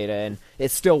junk data and it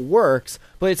still works,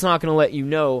 but it's not going to let you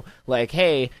know, like,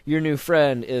 hey, your new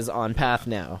friend is on Path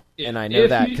now. And I know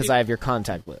that because I have your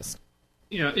contact list.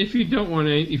 if you don't want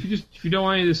any, if you don't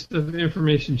want any of this stuff,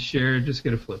 information shared, just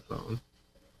get a flip phone.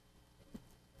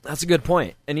 That's a good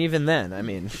point. And even then, I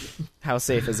mean, how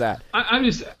safe is that?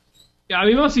 Most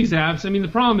of these apps, the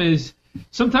problem is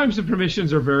sometimes the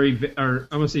permissions are I want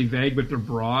to say vague, but they're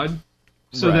broad,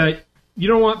 so Right. that you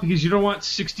don't want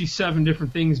 67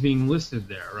 different things being listed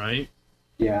there, right?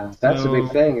 Yeah, that's the So-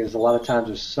 big thing. Is a lot of times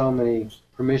there's so many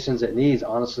permissions it needs.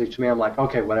 Honestly, to me, I'm like,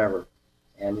 okay, whatever.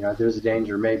 And there's a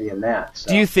danger maybe in that.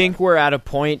 So. Do you think we're at a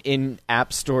point in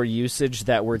App Store usage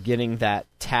that we're getting that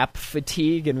tap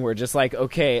fatigue and we're just like,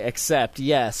 okay, accept,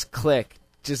 yes, click,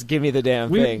 just give me the damn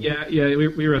thing?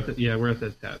 We're at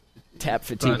that tab. Tap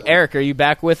fatigue. But- Eric, are you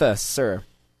back with us, sir?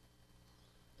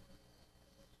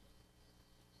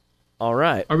 All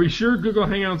right. Are we sure Google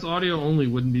Hangouts audio only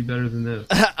wouldn't be better than this?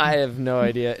 I have no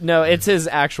idea. No, it's his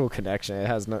actual connection. It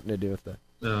has nothing to do with that.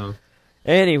 No.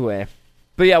 Anyway.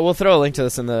 But yeah, we'll throw a link to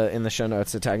this in the show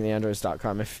notes at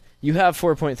taggingtheandroids.com if you have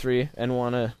 4.3 and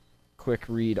want a quick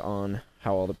read on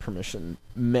how all the permission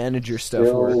manager stuff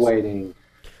Still works. waiting.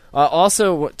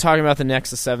 Also, talking about the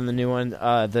Nexus 7, the new one,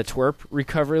 the twerp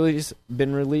recovery's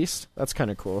been released. That's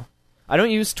kind of cool. I don't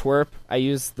use twerp. I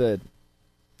use the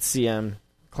CM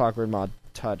Clockwork Mod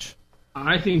Touch.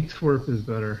 I think twerp is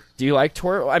better. Do you like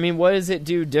twerp? I mean, what does it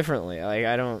do differently? Like,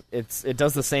 I don't. It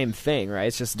does the same thing, right?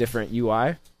 It's just different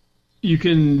UI. You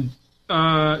can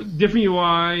different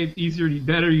UI,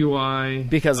 better UI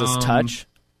Because it's touch.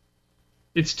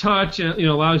 It's touch, and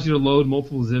allows you to load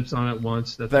multiple zips on at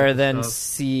once. That Better type of than stuff.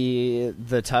 see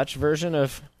the touch version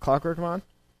of Clockwork Mod.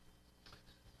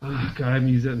 Oh, God, I haven't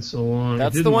used that in so long. I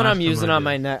That's did the one last I'm time using I on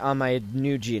did. my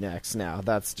new GNX now.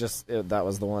 That's just that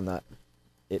was the one that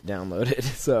it downloaded.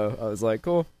 So I was like,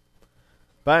 cool.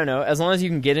 But I don't know. As long as you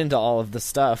can get into all of the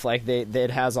stuff, like it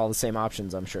has all the same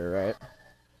options, I'm sure, right?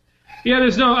 Yeah,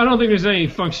 I don't think there's any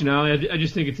functionality. I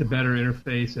just think it's a better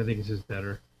interface. I think it's just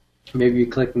better. Maybe you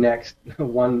click next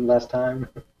one less time.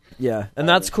 Yeah, and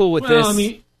that's cool with Well,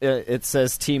 this. It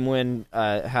says TeamWin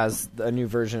has a new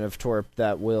version of Torp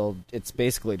that it's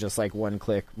basically just like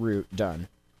one-click root done.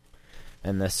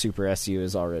 And the Super SU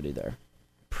is already there.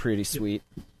 Pretty sweet.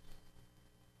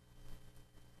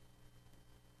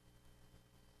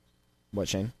 What,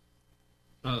 Shane?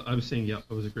 I was saying,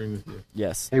 I was agreeing with you.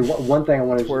 Yes. Hey, one thing I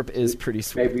wanted Twerp to is pretty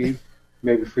sweet.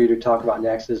 maybe for you to talk about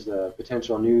next is the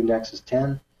potential new Nexus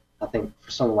 10. I think for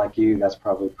someone like you, that's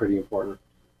probably pretty important.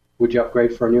 Would you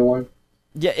upgrade for a new one?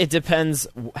 Yeah, it depends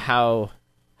how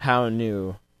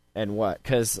new and what.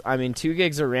 Because, 2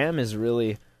 gigs of RAM is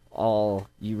really all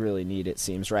you really need, it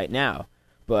seems, right now.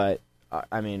 But,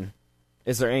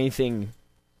 is there anything...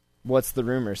 What's the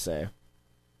rumor say?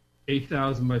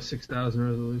 8,000 by 6,000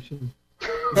 resolution.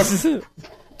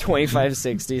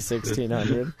 2560,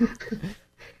 1600.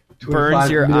 Burns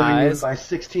 25 your million eyes. by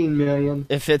 16 million.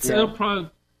 If it's It'll probably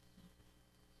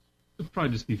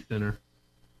just be thinner.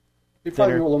 It'd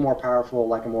probably be thinner. a little more powerful,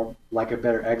 like a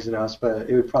better Exynos, but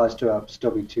it would probably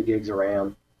still be 2 gigs of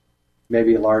RAM,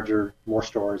 maybe larger, more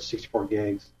storage, 64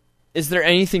 gigs. Is there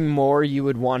anything more you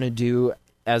would want to do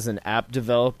as an app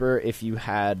developer if you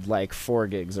had like 4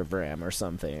 gigs of RAM or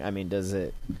something? I mean, does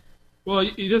it? Well,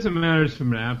 it doesn't matter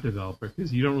from an app developer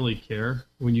because you don't really care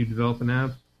when you develop an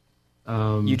app.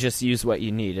 You just use what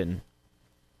you need and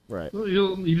right, Well,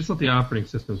 you just let the operating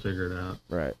system figure it out.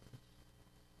 right.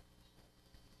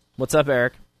 What's up,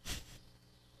 Eric?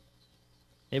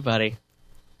 Hey, buddy.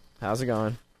 How's it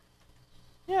going?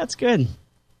 Yeah, it's good.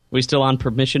 We still on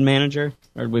Permission Manager,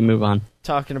 or did we move on?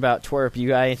 Talking about twerp, you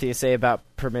got anything to say about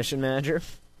Permission Manager?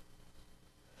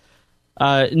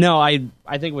 No, I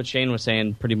think what Shane was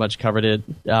saying pretty much covered it.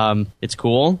 It's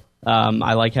cool.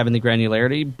 I like having the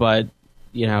granularity, but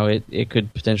it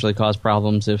could potentially cause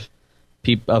problems if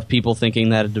people thinking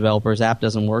that a developer's app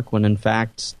doesn't work when in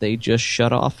fact they just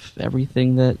shut off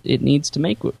everything that it needs to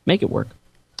make it work.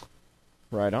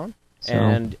 Right on. So,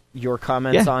 and your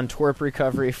comments yeah. on twerp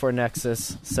recovery for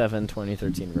Nexus 7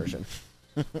 2013 version.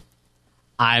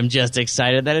 I'm just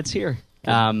excited that it's here.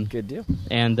 Good deal.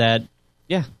 And that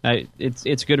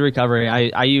it's good recovery.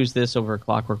 I use this over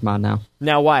Clockwork Mod now.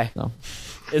 Now, why? So.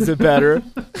 Is it better?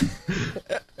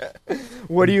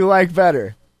 What do you like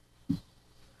better?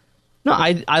 No,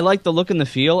 I like the look and the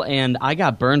feel, and I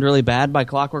got burned really bad by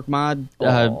Clockwork Mod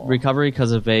recovery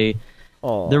because of there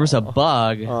was a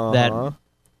bug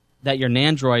that your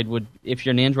Nandroid would, if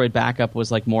your Nandroid backup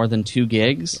was like more than 2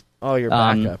 gigs. Oh, your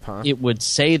backup, huh? It would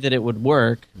say that it would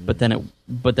work, but then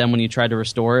when you tried to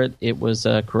restore it, it was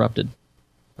corrupted.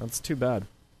 That's too bad.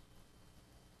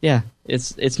 Yeah,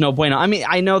 it's no bueno. I mean,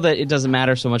 I know that it doesn't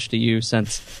matter so much to you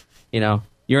since you're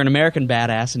an American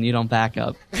badass and you don't back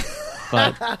up.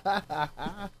 But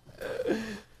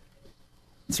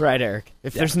that's right, Eric.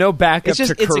 If there's no backup to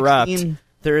it's corrupt, clean...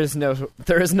 there is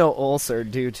no ulcer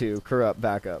due to corrupt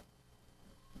backup.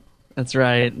 That's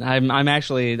right.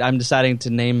 I'm deciding to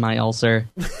name my ulcer.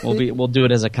 We'll do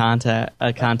it as a contest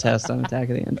on Attack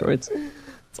of the Androids.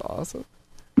 That's awesome.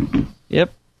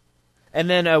 Yep. And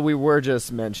then we were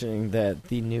just mentioning that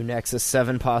the new Nexus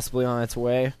 7 possibly on its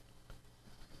way.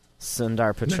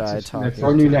 Sundar Pichai talking.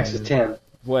 Or new Nexus 10.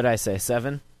 What'd I say?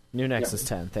 7? New Nexus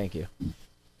 10. Thank you.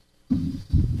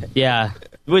 Yeah,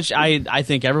 which I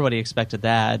think everybody expected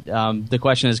that. The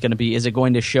question is going to be: is it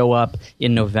going to show up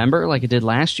in November like it did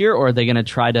last year, or are they going to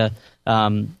try to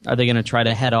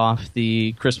head off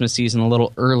the Christmas season a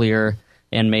little earlier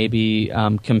and maybe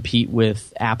compete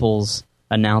with Apple's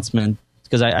announcement?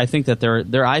 Because I think that their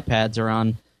iPads are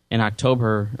on in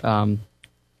October,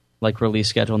 release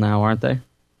schedule now, aren't they?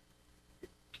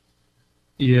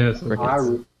 Yes.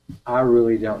 I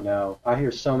really don't know. I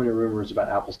hear so many rumors about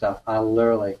Apple stuff. I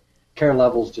literally, care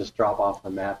levels just drop off the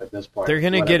map at this point. They're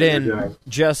going to get in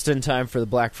just in time for the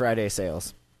Black Friday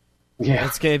sales. Yeah.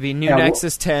 It's going to be new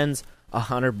Nexus 10s,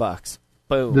 $100.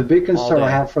 Boom. The big concern I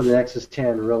have for the Nexus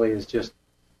 10 really is just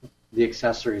the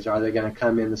accessories. Are they going to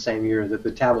come in the same year that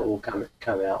the tablet will come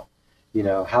out?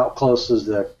 How close is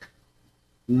the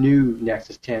new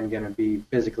Nexus 10 going to be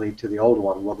physically to the old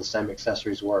one? Will the same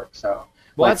accessories work? So,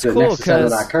 that's the cool Nexus 7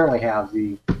 because I currently have,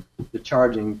 the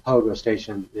charging pogo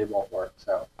station, it won't work.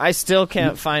 So I still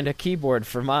can't find a keyboard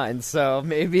for mine. So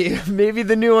maybe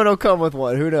the new one will come with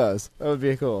one. Who knows? That would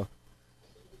be cool.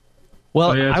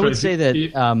 Well, I would say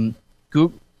that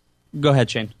Google. Go ahead,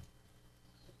 Shane.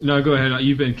 No, go ahead.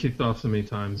 You've been kicked off so many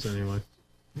times anyway.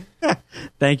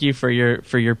 Thank you for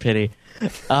your pity.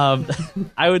 Looking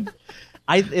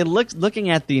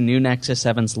at the new Nexus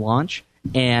 7's launch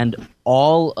and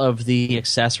all of the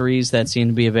accessories that seem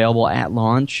to be available at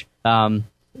launch,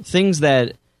 things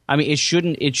that it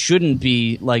shouldn't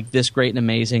be like this great and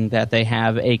amazing that they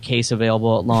have a case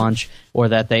available at launch or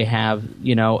that they have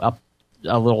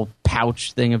a little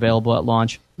pouch thing available at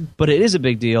launch, but it is a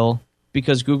big deal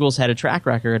because Google's had a track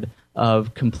record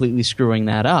of completely screwing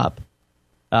that up.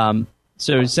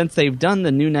 So since they've done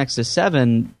the new Nexus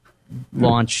 7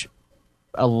 launch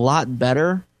a lot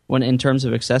better in terms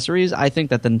of accessories, I think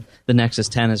that the Nexus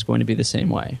 10 is going to be the same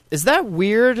way. Is that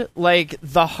weird? Like,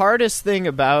 the hardest thing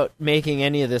about making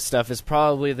any of this stuff is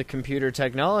probably the computer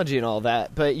technology and all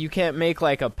that, but you can't make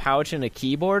like a pouch and a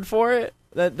keyboard for it?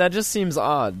 That just seems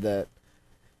odd that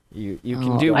you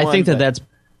can do one. I think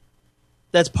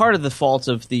that's part of the fault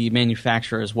of the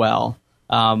manufacturer as well.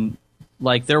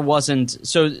 There wasn't...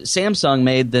 So Samsung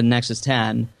made the Nexus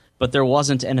 10, but there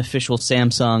wasn't an official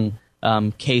Samsung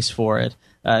case for it.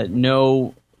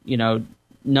 None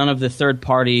of the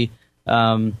third-party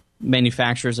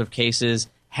manufacturers of cases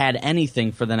had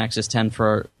anything for the Nexus 10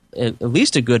 for at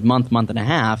least a good month and a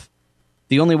half.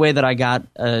 The only way that I got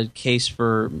a case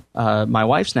for my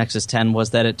wife's Nexus 10 was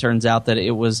that it turns out that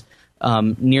it was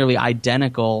nearly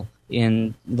identical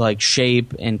in like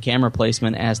shape and camera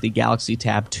placement as the Galaxy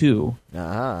Tab 2.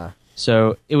 Ah.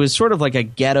 So it was sort of like a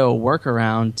ghetto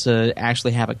workaround to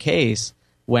actually have a case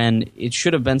when it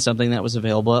should have been something that was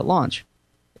available at launch.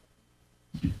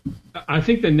 I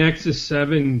think the Nexus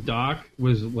 7 dock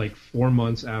was like 4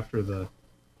 months after the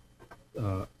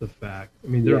fact. I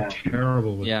mean, they're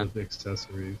terrible with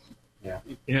accessories. Yeah,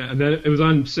 and then it was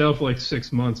on sale for like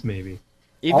 6 months, maybe.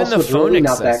 Even also, the phone really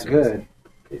not accessories. that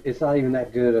good. It's not even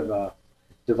that good of a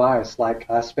device. Like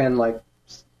I spend like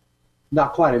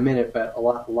not quite a minute, but a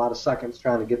lot of seconds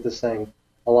trying to get this thing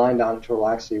aligned on it to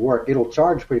actually work. It'll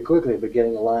charge pretty quickly, but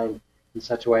getting aligned in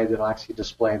such a way that it'll actually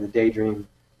display the Daydream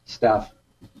stuff.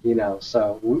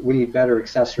 So we need better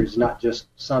accessories, not just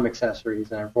some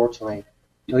accessories. And unfortunately,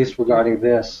 at least regarding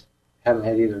this, haven't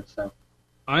had either. So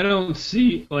I don't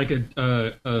see like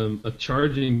a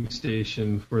charging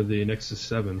station for the Nexus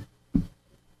 7.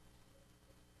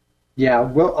 yeah,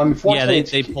 well, unfortunately,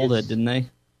 They pulled it, didn't they?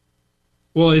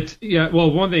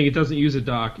 Well, one thing, it doesn't use a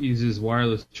dock; it uses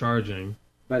wireless charging.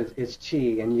 But it's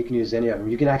Qi, and you can use any of them.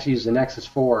 You can actually use the Nexus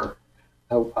 4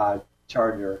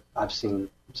 charger I've seen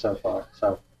so far.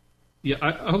 So Yeah,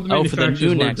 all the Oh, for the manufacturers new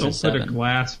don't Nexus put a 7.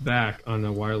 glass back on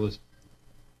a wireless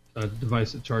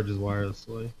device that charges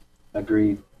wirelessly.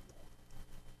 agreed.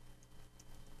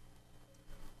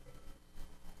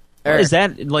 Eric, Is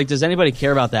that like? Does anybody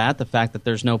care about that? The fact that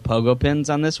there's no pogo pins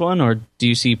on this one, or do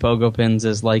you see pogo pins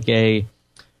as like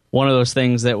one of those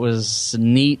things that was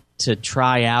neat to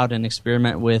try out and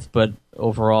experiment with, but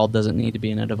overall doesn't need to be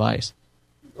in a device?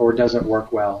 Or doesn't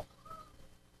work well.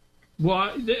 Well,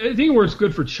 I think it works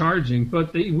good for charging,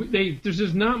 but there's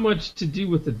just not much to do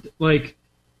with the like.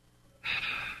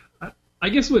 I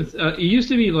guess with it used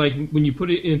to be like when you put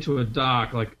it into a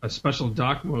dock, like a special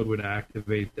dock mode would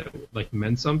activate that like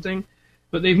meant something,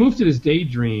 but they've moved to this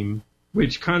Daydream,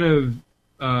 which kind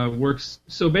of works.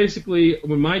 So basically,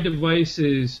 when my device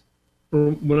is,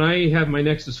 when I have my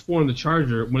Nexus 4 on the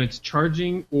charger, when it's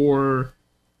charging or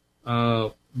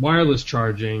wireless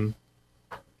charging,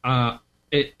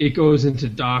 it goes into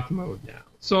dock mode now.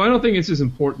 So I don't think it's as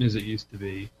important as it used to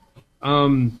be.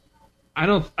 I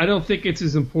don't think it's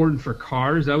as important for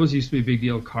cars. That was used to be a big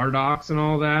deal. Car docks and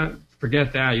all that.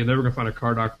 Forget that. You're never gonna find a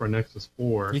car dock for a Nexus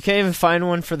 4. you can't even find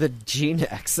one for the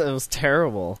G-Nex. That was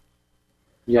terrible.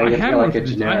 Yeah, I you had feel one like for a the,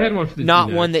 I generic. had one for the Not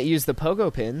G-Nex. one that used the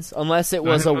pogo pins, unless it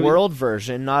was I a mean- world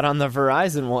version, not on the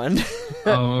Verizon one.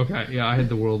 Oh, okay. Yeah, I had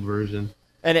the world version.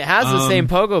 And it has the same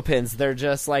pogo pins. They're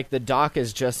just like the dock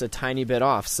is just a tiny bit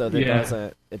off, so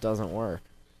that it doesn't work.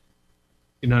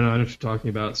 No, I know what you're talking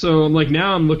about. So like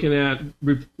now I'm looking at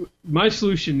my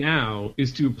solution now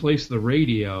is to replace the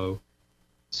radio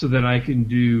so that I can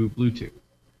do Bluetooth.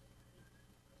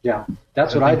 Yeah,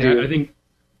 that's what I do.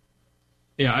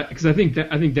 Because I think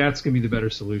that's going to be the better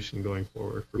solution going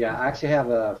forward. Yeah, I actually have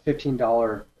a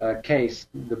 $15 case,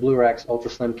 the BlueRx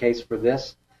Ultra Slim case for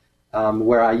this,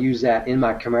 where I use that in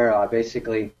my Camaro. I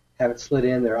basically have it slid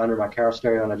in there under my car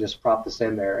stereo, and I just prop this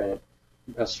in there, and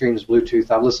it streams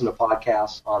Bluetooth. I've listened to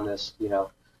podcasts on this,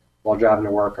 while driving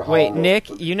to work or home. Wait,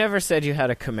 Nick, you never said you had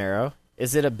a Camaro.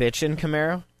 Is it a bitchin'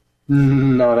 Camaro?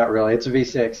 No, not really. It's a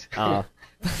V6. Oh.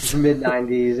 It's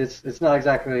mid-90s. It's not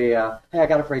exactly. Hey, I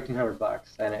got it for $1,800,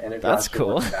 and it That's drives to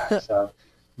cool. work and back, so.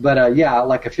 But yeah,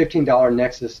 like a $15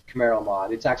 Nexus Camaro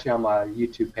mod. It's actually on my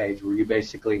YouTube page where you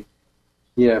basically,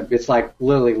 it's like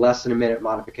literally less than a minute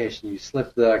modification. You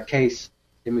slip the case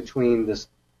in between this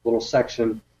little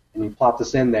section, and you plop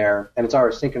this in there, and it's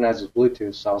already synchronized with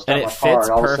Bluetooth. So I'll start And it my car, fits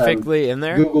and all of a sudden, perfectly in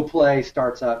there? Google Play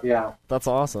starts up. Yeah, That's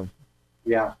awesome.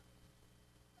 yeah.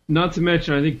 Not to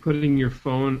mention, I think putting your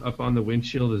phone up on the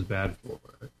windshield is bad for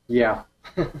it. Yeah.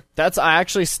 I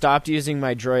actually stopped using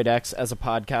my Droid X as a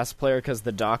podcast player because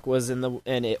the dock was and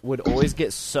it would always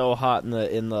get so hot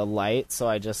in the light, so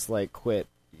I just quit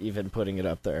even putting it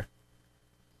up there.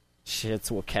 Shits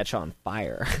will catch on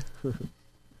fire.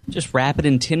 Just wrap it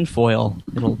in tinfoil.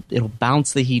 It'll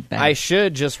bounce the heat back. I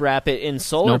should just wrap it in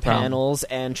solar No problem. panels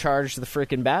and charge the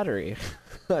freaking battery.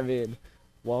 I mean,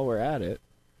 while we're at it.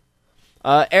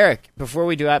 Eric, before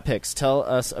we do app picks, tell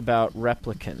us about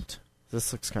Replicant.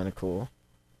 This looks kind of cool.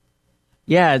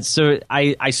 Yeah, so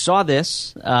I saw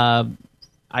this.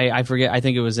 I forget. I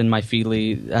think it was in my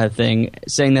Feedly thing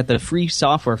saying that the Free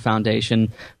Software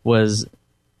Foundation was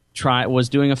was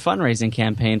doing a fundraising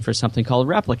campaign for something called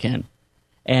Replicant.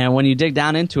 And when you dig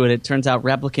down into it, it turns out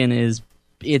Replicant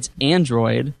it's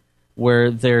Android,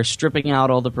 where they're stripping out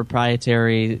all the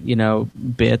proprietary,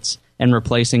 bits and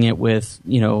replacing it with,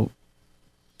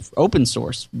 open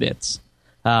source bits.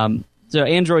 So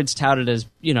Android's touted as,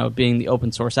 being the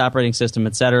open source operating system,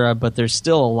 et cetera, but there's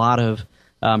still a lot of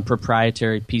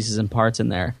proprietary pieces and parts in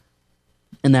there.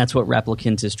 And that's what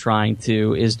Replicant is trying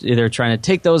to, they're trying to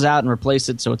take those out and replace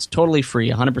it so it's totally free,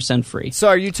 100% free. So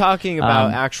are you talking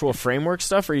about actual framework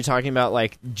stuff, or are you talking about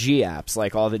like G apps,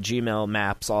 like all the Gmail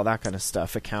maps, all that kind of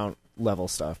stuff, account level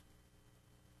stuff?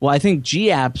 Well, I think G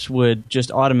apps would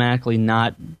just automatically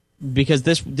not, because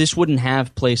this wouldn't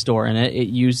have Play Store in it. It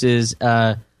uses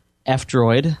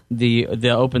F-Droid, the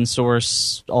open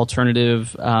source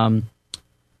alternative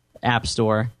app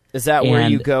store. Is that where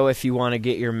you go if you want to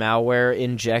get your malware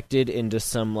injected into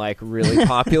some like really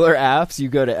popular apps? You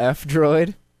go to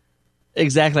F-Droid?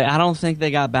 Exactly. I don't think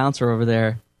they got Bouncer over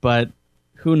there, but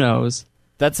who knows?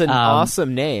 That's an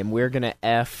awesome name. We're gonna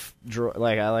F-Droid.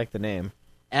 Like, I like the name.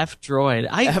 F-Droid.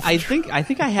 I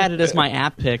think I had it as my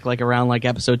app pick, like around like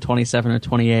episode 27 or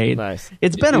 28. Nice.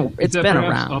 It's been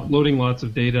around. Uploading lots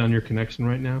of data on your connection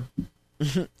right now.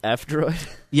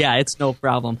 F-Droid. Yeah, it's no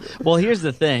problem. Well, here's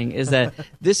the thing: is that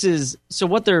this is so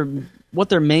what they're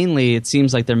mainly, it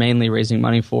seems like they're mainly raising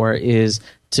money for is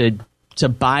to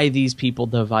buy these people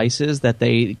devices that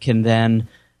they can then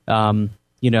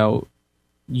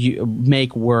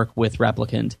make work with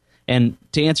Replicant. And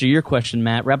to answer your question,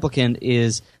 Matt, Replicant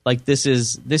is like this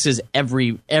is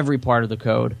every part of the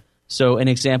code. So an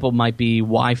example might be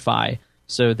Wi-Fi.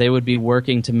 So they would be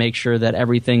working to make sure that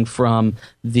everything from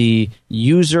the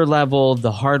user level,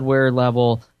 the hardware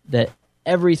level, that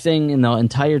everything in the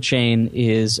entire chain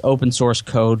is open source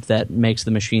code that makes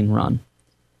the machine run.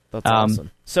 That's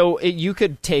awesome. So you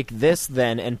could take this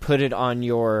then and put it on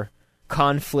your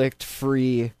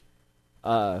conflict-free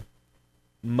mud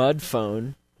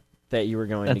phone that you were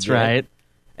going to get. That's right.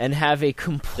 And have a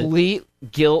complete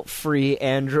guilt-free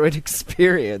Android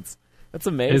experience. That's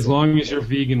amazing. As long as you're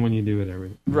vegan when you do it,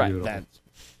 right. That's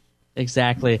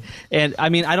exactly. And I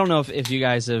mean, I don't know if you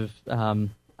guys have.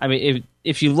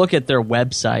 If you look at their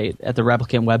website, at the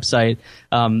Replicant website,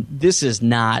 this is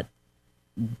not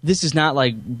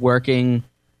like working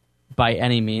by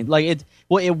any means. Like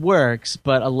it works,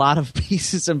 but a lot of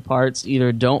pieces and parts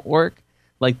either don't work,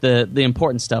 like the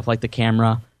important stuff, like the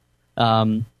camera.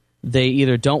 They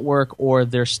either don't work or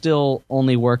they're still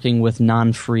only working with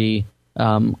non-free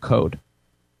code.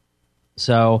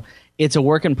 So it's a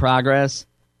work in progress.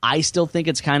 I still think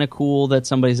it's kind of cool that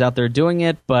somebody's out there doing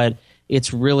it, but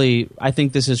it's really, I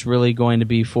think this is really going to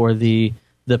be for the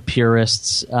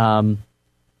purists, the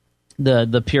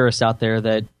purists out there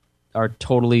that are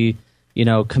totally,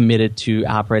 committed to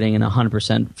operating in a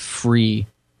 100% free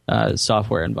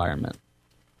software environment.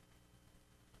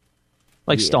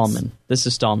 Like yes. Stallman. This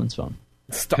is Stallman's phone.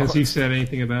 Has he said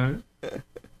anything about it?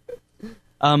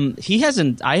 He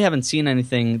hasn't. I haven't seen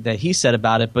anything that he said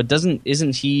about it. But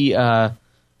isn't he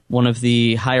one of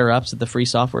the higher ups at the Free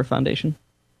Software Foundation?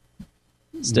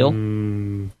 Still,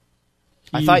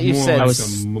 I thought you said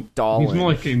Stalin. He's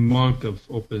more like a monk of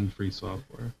open free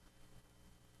software.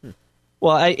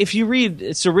 Well, if you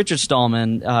read, so Richard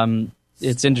Stallman,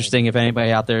 it's interesting if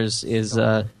anybody out there is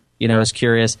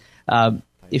curious.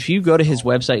 If you go to his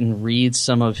website and read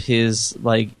some of his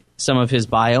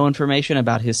bio information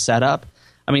about his setup,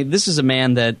 I mean, this is a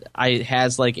man that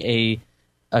has like a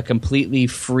completely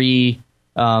free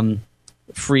idea-free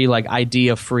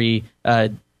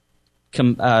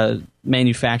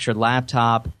manufactured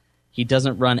laptop. He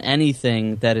doesn't run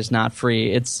anything that is not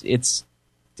free. It's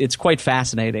quite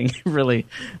fascinating, really.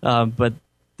 But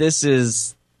this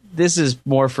is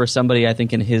more for somebody, I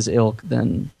think, in his ilk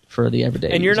than for the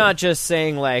everyday And you're user. not just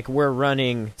saying, like, we're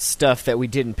running stuff that we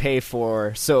didn't pay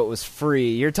for, so it was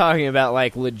free. You're talking about,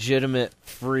 like, legitimate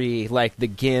free, like the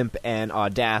GIMP and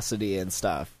Audacity and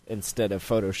stuff, instead of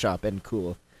Photoshop and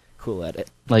Cool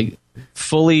Edit. Like,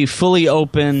 fully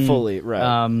open. Fully,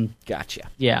 right. Gotcha.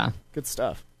 Yeah. Good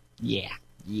stuff. Yeah.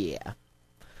 Yeah.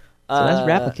 So that's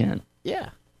Replicant.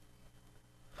 Yeah.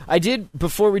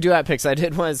 Before we do app picks, I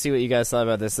did want to see what you guys thought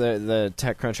about this. The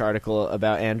TechCrunch article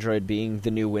about Android being the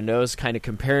new Windows, kind of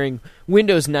comparing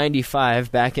Windows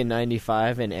 95 back in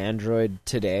 95 and Android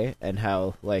today, and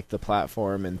how like the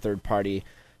platform and third-party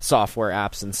software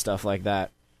apps and stuff like that.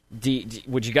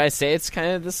 Would you guys say it's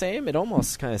kind of the same? It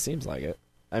almost kind of seems like it.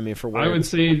 I mean, for words. I would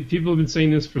say people have been saying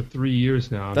this for 3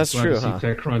 years now. That's true, huh?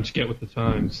 TechCrunch get with the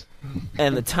times.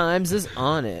 And the Times is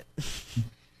on it.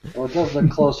 Well, it does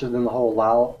look closer than the whole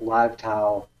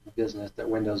LiveTile business that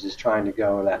Windows is trying to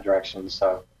go in that direction.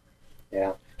 So,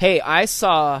 yeah. Hey, I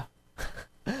saw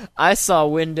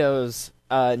Windows,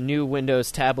 new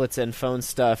Windows tablets and phone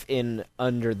stuff in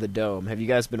Under the Dome. Have you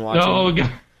guys been watching? Oh,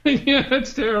 God. Yeah,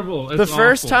 that's terrible. That's the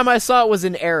first awful. time I saw it was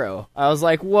in Arrow. I was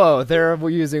like, "Whoa, they're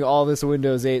using all this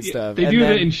Windows 8 stuff." They And do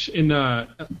then- that in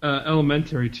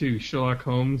Elementary too. Sherlock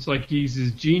Holmes, like he's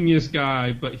this genius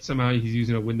guy, but somehow he's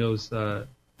using a Windows 8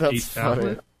 That's funny.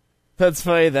 tablet. That's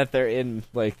funny that they're in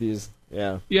like these.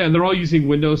 Yeah. Yeah, and they're all using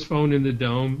Windows Phone in the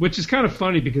Dome, which is kind of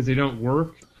funny because they don't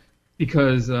work.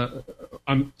 Because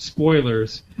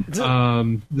spoilers,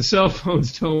 the cell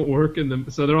phones don't work in them,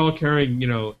 so they're all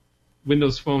carrying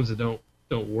Windows phones that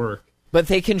don't work. But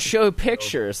they can show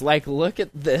pictures. Like, look at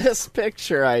this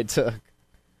picture I took.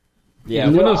 Yeah,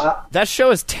 You know, Windows that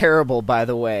show is terrible, by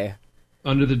the way.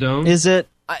 Under the Dome. Is it?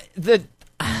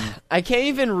 I can't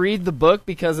even read the book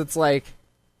because it's like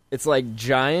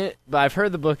giant. But I've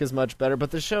heard the book is much better.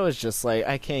 But the show is just like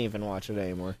I can't even watch it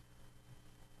anymore.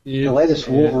 the latest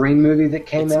Wolverine movie that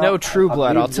came It's out. no True I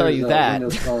Blood, believe I'll tell there's you a that.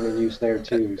 Windows Phone in use there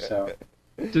too. So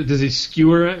Does he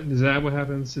skewer it? Is that what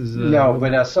happens? no,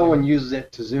 but someone uses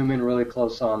it to zoom in really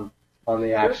close on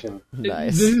the action.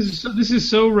 Nice. This is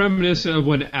so reminiscent of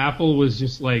when Apple was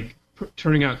just like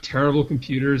turning out terrible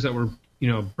computers that were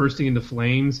bursting into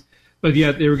flames, but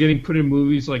yet they were getting put in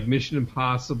movies like Mission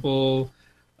Impossible.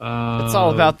 It's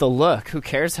all about the look. Who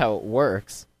cares how it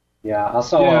works? Yeah, I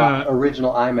saw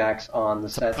original IMAX on the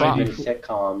set prop. of many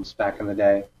sitcoms back in the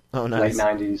day, Oh, nice.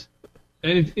 late '90s.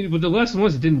 And but the lesson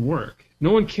was it didn't work.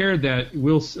 No one cared that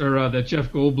that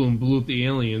Jeff Goldblum blew up the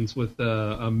aliens with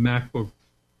a MacBook,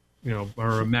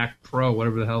 or a Mac Pro,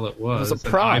 whatever the hell it was. It was a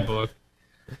Pro. An iBook.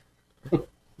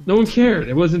 No one cared.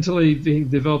 It wasn't until they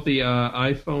developed the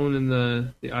iPhone and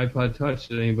the iPod Touch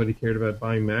that anybody cared about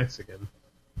buying Macs again.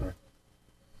 Yeah,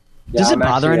 Does it I'm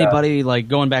bother actually, anybody, like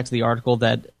going back to the article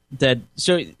that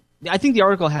so I think the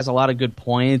article has a lot of good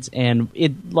points, and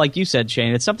it, like you said,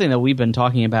 Shane, it's something that we've been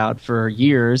talking about for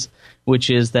years, which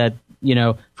is that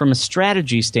from a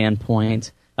strategy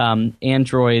standpoint,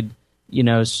 Android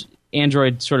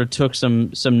sort of took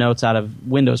some notes out of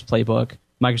Windows playbook,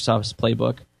 Microsoft's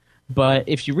playbook, but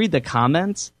if you read the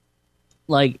comments,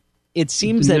 like it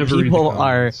seems that Never read the people are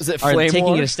comments. Is it are Flame taking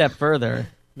War? it a step further.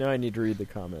 Now I need to read the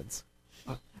comments.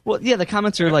 Well, yeah, the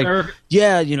comments are like, Eric-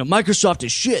 Microsoft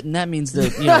is shit, and that means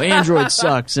that Android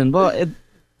sucks, and well,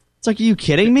 it's like, are you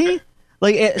kidding me?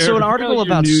 Like, so an Eric, article you're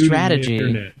about new to the strategy.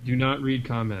 internet. Do not read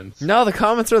comments. No, the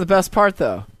comments are the best part,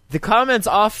 though. The comments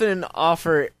often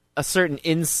offer a certain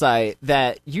insight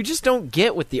that you just don't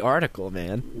get with the article,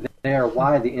 man. They are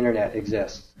why the internet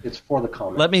exists. It's for the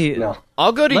comments. Let me- No.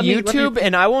 I'll go to Let me- YouTube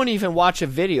and I won't even watch a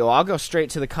video. I'll go straight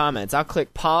to the comments. I'll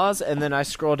click pause and then I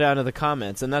scroll down to the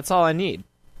comments, and that's all I need.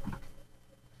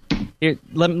 Here,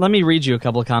 let me read you a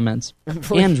couple of comments.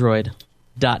 Please. Android ...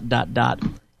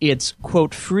 It's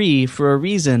quote free for a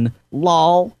reason.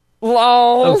 Lol.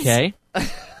 LOL. Okay.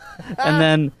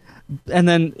 and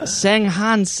then Sang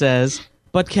Han says,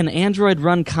 but can Android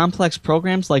run complex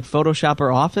programs like Photoshop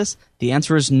or Office? The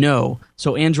answer is no.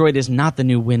 So Android is not the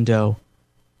new window.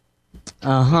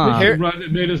 Uh-huh. Here- Run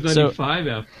Windows So- 95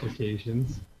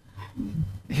 applications.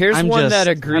 Here's I'm one just, that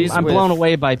agrees I'm with. blown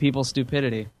away by people's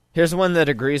stupidity. Here's one that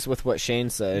agrees with what Shane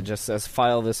said. It just says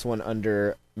file this one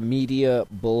under media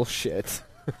bullshit.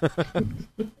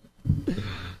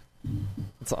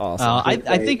 It's awesome.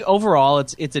 I think overall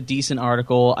it's a decent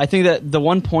article. I think that the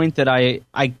one point that I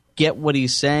get what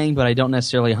he's saying, but I don't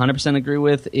necessarily 100% agree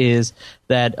with, is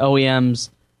that OEMs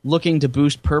looking to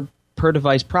boost per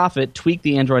device profit tweak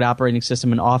the Android operating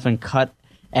system and often cut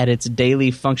at its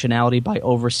daily functionality by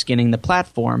overskinning the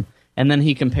platform. And then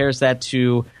he compares that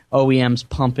to OEMs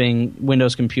pumping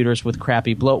Windows computers with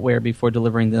crappy bloatware before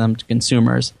delivering them to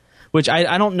consumers. Which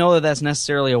I don't know that that's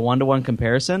necessarily a one-to-one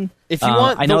comparison. If you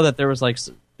want I know the- that there was like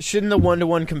Shouldn't the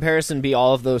one-to-one comparison be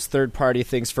all of those third-party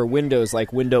things for Windows,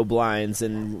 like window blinds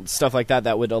and stuff like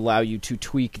that would allow you to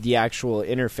tweak the actual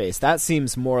interface? That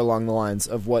seems more along the lines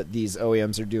of what these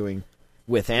OEMs are doing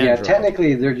with Android. Yeah,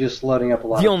 technically they're just loading up a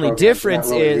lot The of only programs, difference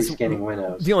not really is rescanning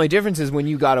Windows. The only difference is when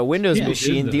you got a Windows Yeah, it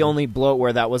machine, is, the though. only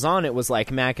bloatware that was on it was like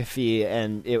McAfee,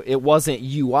 and it wasn't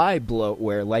UI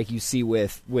bloatware like you see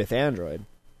with Android.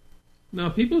 No,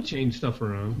 people change stuff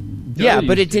around. Yeah, Dell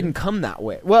but it used to. didn't come that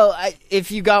way. Well, if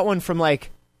you got one from like,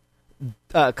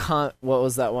 what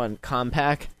was that one?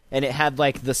 Compaq, and it had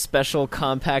like the special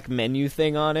Compaq menu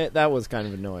thing on it. That was kind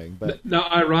of annoying. But Now,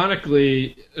 not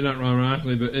ironically,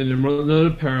 but in another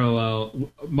parallel,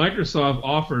 Microsoft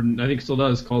offered, and I think still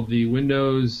does, called the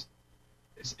Windows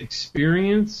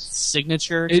Experience?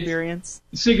 Signature experience?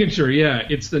 Signature, yeah.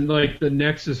 It's the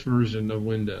Nexus version of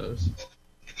Windows.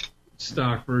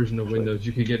 Stock version of Windows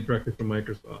you can get directly from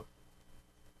Microsoft.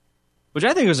 Which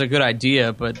I think was a good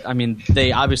idea, but I mean,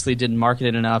 they obviously didn't market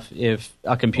it enough if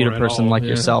a computer person like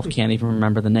yourself can't even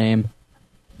remember the name.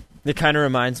 It kind of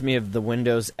reminds me of the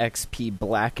Windows XP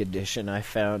Black Edition I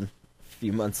found a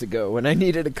few months ago when I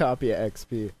needed a copy of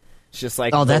XP. It's just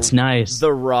like, oh, that's nice.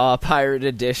 The raw pirate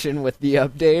edition with the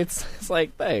updates. It's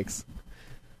like, thanks.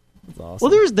 That's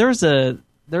awesome. Well,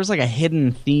 there's like a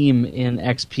hidden theme in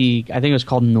XP. I think it was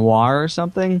called Noir or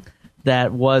something.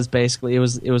 That was basically it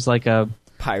was like a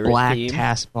pirate black theme.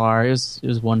 Taskbar. It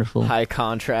was wonderful. High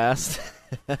contrast.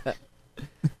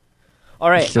 All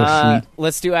right, So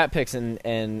let's do app picks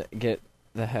and get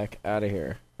the heck out of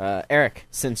here. Eric,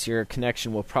 since your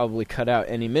connection will probably cut out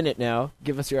any minute now,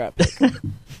 give us your app pick.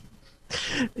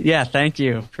 Yeah, thank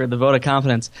you for the vote of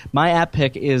confidence. My app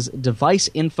pick is Device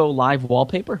Info Live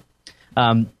Wallpaper.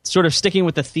 Sort of sticking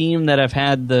with the theme that I've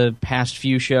had the past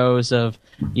few shows of,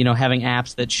 having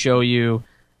apps that show you,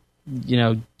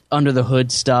 under the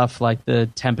hood stuff like the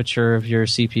temperature of your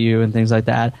CPU and things like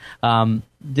that.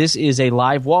 This is a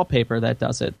live wallpaper that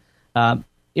does it.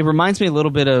 It reminds me a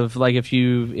little bit of like if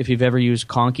you've ever used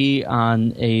Conky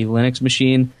on a Linux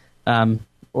machine,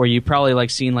 or you probably like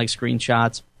seen like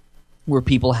screenshots where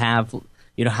people have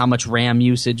how much RAM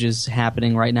usage is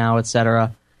happening right now,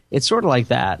 etc. It's sort of like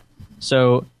that.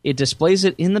 So it displays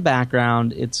it in the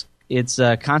background. It's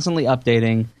constantly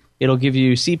updating. It'll give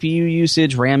you CPU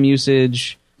usage, RAM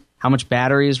usage, how much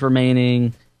battery is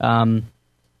remaining.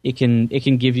 It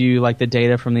can give you like the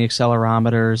data from the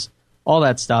accelerometers, all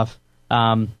that stuff.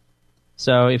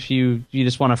 So if you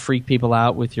just want to freak people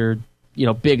out with your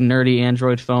big nerdy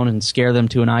Android phone and scare them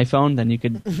to an iPhone, then you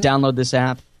could download this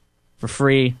app for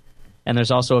free. And there's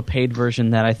also a paid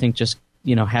version that I think just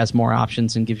has more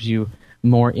options and gives you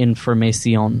more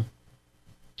information.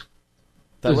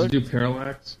 Does it do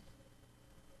parallax?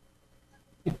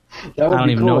 That I would don't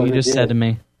be even cool know what if you it just did. said to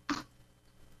me.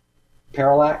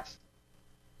 Parallax?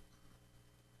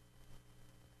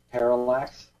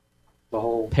 Parallax? The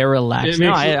whole... Parallax. It No,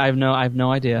 makes I have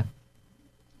no idea.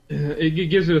 It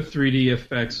gives it a 3D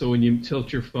effect, so when you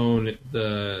tilt your phone, it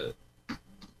gives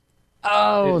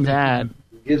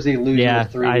the illusion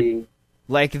of 3D.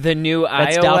 Like the new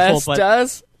That's iOS doubtful, but-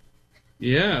 does?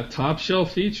 Yeah, top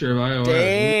shelf feature of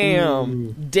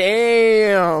iOS.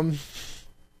 Damn.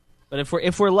 But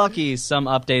if we're lucky, some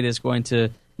update is going to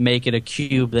make it a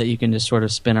cube that you can just sort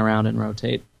of spin around and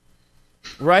rotate.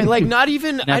 Right? Like not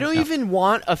even I don't No. even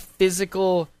want a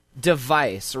physical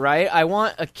device, right? I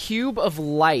want a cube of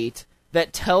light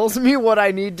that tells me what I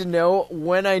need to know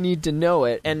when I need to know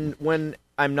it, and when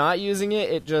I'm not using it,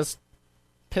 it just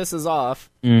pisses off.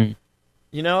 Mm.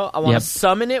 I want to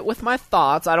summon it with my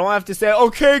thoughts. I don't have to say,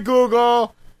 "Okay,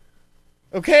 Google."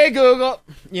 Okay, Google.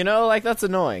 Like that's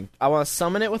annoying. I want to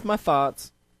summon it with my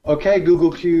thoughts. Okay,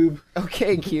 Google Cube.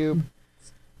 Okay, Cube.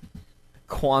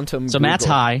 Quantum. So Google. Matt's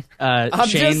high. I'm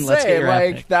Shane, just let's get saying, your app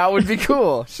like pick. that would be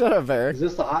cool. Shut up, Eric. Is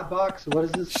this the hot box? What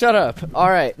is this? Shut up. All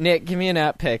right, Nick, give me an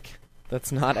app pick.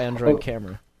 That's not Android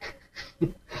camera.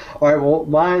 All right, well,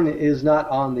 mine is not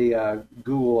on the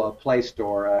Google Play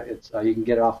Store. It's you can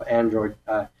get it off of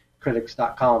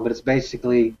AndroidCritics.com, but it's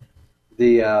basically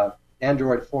the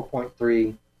Android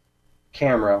 4.3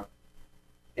 camera,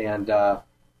 and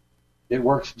it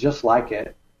works just like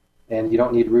it, and you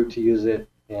don't need root to use it,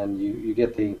 and you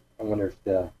get the. I wonder if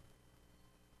the.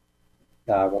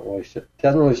 I won't really. It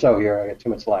doesn't really show here. I got too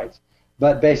much lights,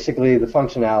 but basically the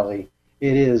functionality.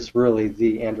 It is really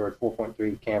the Android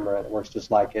 4.3 camera, and it works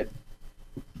just like it.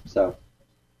 So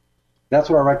that's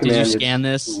what I recommend. Did you It's scan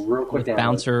this real quick with download.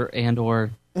 Bouncer and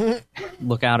or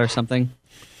Lookout or something?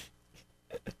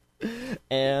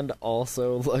 And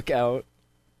also look out.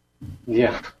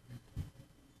 Yeah.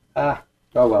 Oh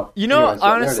well. Anyways, there it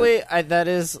Honestly, that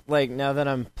is like now that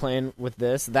I'm playing with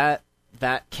this, that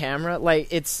camera,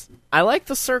 like I like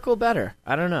the circle better.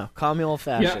 I don't know. Call me old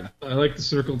fashioned. Yeah, I like the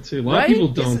circle too. A lot Right? of people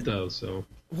Is don't it- though. So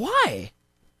Why?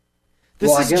 This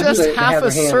Well, I is guess just they half have a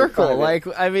their hand in circle. front of Like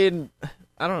I mean,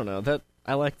 I don't know. That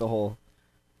I like the whole.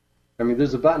 I mean,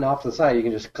 there's a button off to the side. You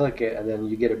can just click it, and then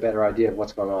you get a better idea of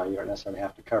what's going on. You don't necessarily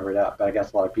have to cover it up. But I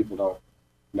guess a lot of people don't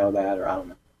know that, or I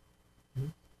don't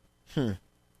know.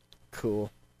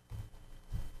 Cool.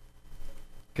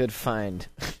 Good find.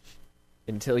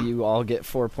 Until you all get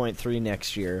 4.3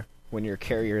 next year, when your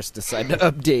carriers decide to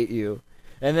update you,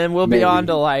 and then we'll be Maybe. on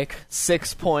to like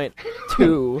 6.2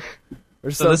 or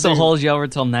something. So this will hold you over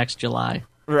till next July.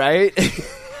 Right?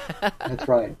 That's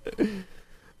right.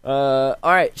 All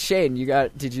right, Shane,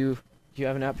 did you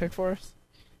have an app pick for us?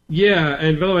 Yeah,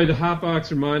 and by the way, the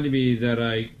Hotbox reminded me that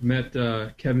I met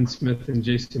Kevin Smith and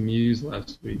Jason Mewes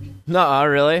last week. No,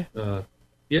 really?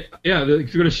 Yeah.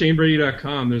 If you go to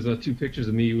ShaneBrady.com, there's 2 pictures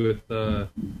of me with.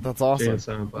 That's awesome. Jay and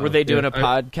Silent Bob. Were they doing a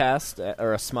podcast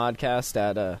or a smodcast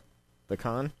at the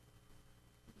con?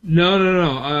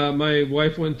 No. My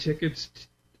wife won tickets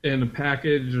and a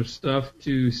package of stuff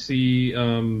to see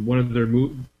one of their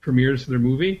premieres for their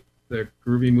movie, their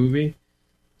groovy movie.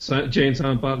 Jay and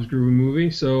Silent Bob's groovy movie.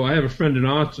 So I have a friend in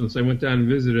Austin, so I went down and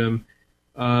visited him.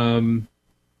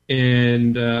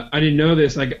 And I didn't know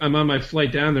this. I'm on my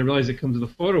flight down there, realized it comes with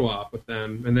a photo op with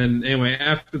them. And then anyway,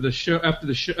 after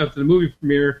the movie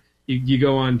premiere, you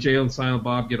go on Jay and Silent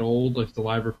Bob Get Old, like the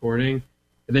live recording,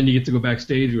 and then you get to go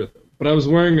backstage with them. But I was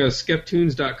wearing a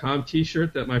Skeptoons.com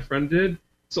T-shirt that my friend did,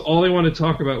 so all they wanted to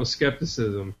talk about was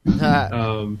skepticism.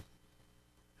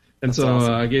 And so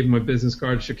awesome. I gave him my business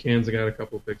card, shook hands, I got a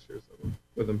couple of pictures of him,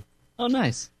 with him. Oh,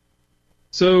 nice.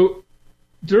 So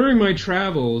during my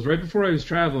travels, right before I was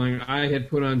traveling, I had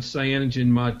put on Cyanogen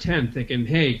Mod 10, thinking,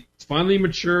 hey, it's finally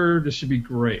matured, this should be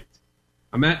great.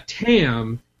 I'm at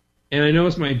TAM, and I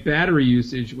noticed my battery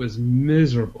usage was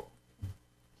miserable.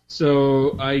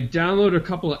 So I downloaded a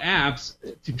couple of apps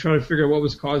to try to figure out what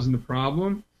was causing the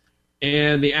problem,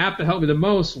 and the app that helped me the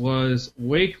most was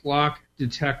Wake Lock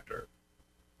Detector.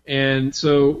 And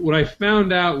so what I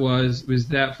found out was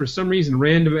that for some reason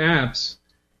random apps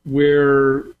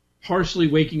were partially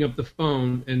waking up the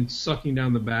phone and sucking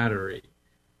down the battery.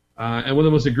 And one of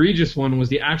the most egregious one was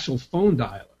the actual phone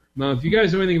dialer. Now, if you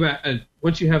guys know anything about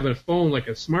once you have a phone like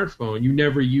a smartphone, you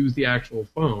never use the actual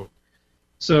phone.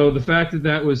 So the fact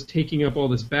that was taking up all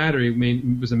this battery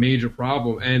was a major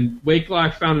problem. And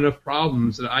WakeLock found enough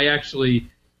problems that I actually,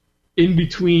 in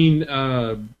between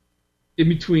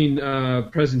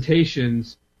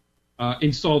presentations,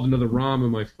 installed another ROM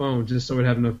on my phone just so I'd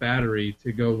have enough battery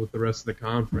to go with the rest of the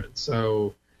conference.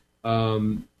 So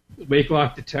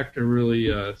WakeLock Detector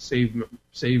really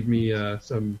saved me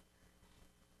some.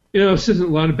 This isn't a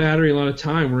lot of battery, a lot of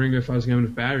time, worrying if I was going to have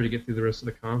enough battery to get through the rest of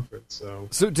the conference.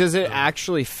 So does it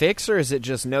actually fix, or is it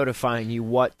just notifying you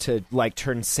what to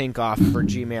turn sync off for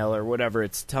Gmail or whatever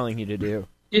it's telling you to do?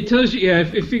 It tells you,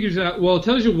 it figures out. Well, it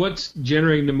tells you what's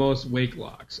generating the most wake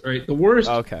locks. Right, the worst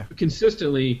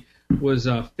consistently was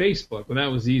Facebook. Well,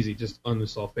 that was easy, just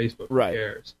uninstall Facebook. Right. Who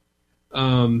cares?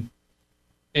 But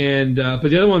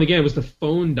the other one again was the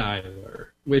phone dialer,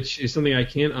 which is something I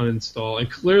can't uninstall,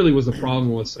 and clearly was a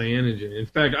problem with Cyanogen. In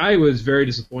fact, I was very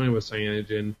disappointed with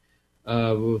Cyanogen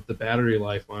with the battery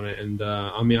life on it. And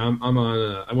I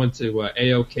went to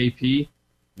AOKP,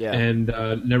 and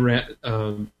never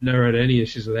had any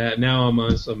issues with that. Now I'm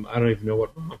on some, I don't even know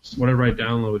whatever I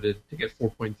downloaded to get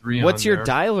 4.3. What's your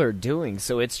dialer doing?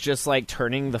 So it's just like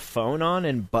turning the phone on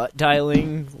and butt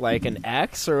dialing like an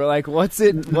X, or like what's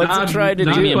it trying to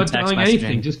do? Not butt dialing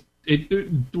anything. Just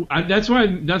that's why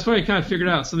I kind of figured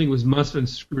out something must have been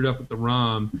screwed up with the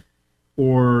ROM,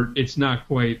 or it's not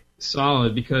quite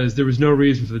solid, because there was no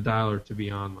reason for the dialer to be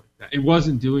on like that. It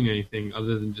wasn't doing anything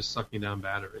other than just sucking down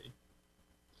battery.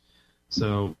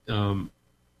 So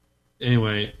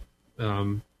anyway,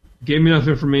 gave me enough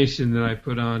information that I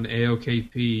put on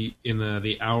AOKP in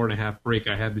the hour and a half break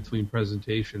I had between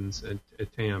presentations at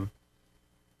TAM.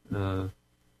 So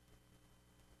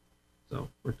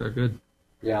worked out good.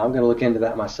 Yeah, I'm going to look into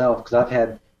that myself, because I've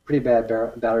had pretty bad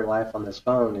battery life on this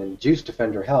phone, and Juice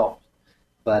Defender helped.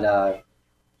 But,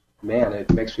 man,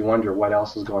 it makes me wonder what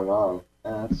else is going on.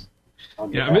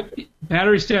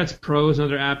 Battery Stats Pro is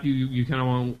another app you kind of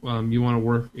want to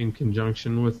work in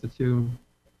conjunction with the two,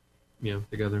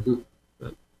 together.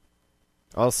 But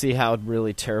I'll see how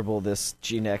really terrible this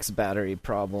GeneX battery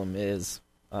problem is.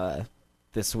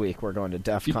 This week we're going to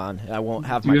DEF CON. I won't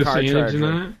have my car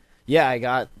charger. Yeah, I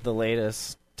got the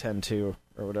latest 10.2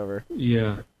 or whatever.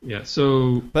 Yeah.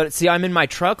 So, but see, I'm in my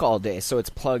truck all day, so it's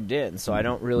plugged in, so I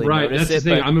don't really notice that's it.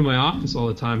 The thing. I'm in my office all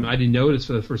the time. I didn't notice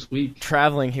for the first week.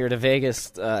 Traveling here to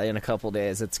Vegas in a couple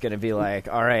days, it's going to be like,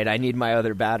 all right, I need my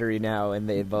other battery now, and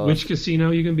they both. Which casino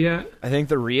are you going to be at? I think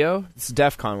the Rio. It's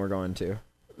DEF CON we're going to.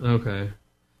 Okay.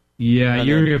 Yeah,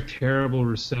 you're going to have terrible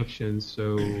reception,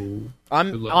 so...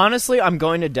 I'm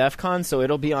going to DEF CON, so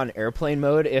it'll be on airplane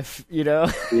mode if,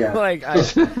 Yeah. like, I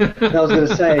was going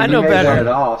to say, I know you may better. turn it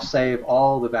off, save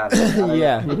all the battery.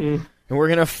 Yeah. And we're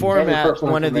going to format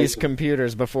one of these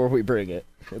computers before we bring it.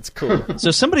 It's cool.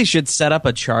 So somebody should set up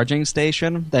a charging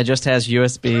station that just has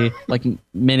USB, like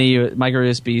mini micro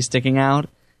USB sticking out,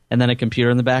 and then a computer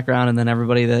in the background, and then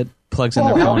everybody that plugs in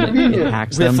their phone, it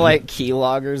hacks them. With, like,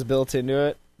 keyloggers built into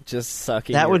it. Just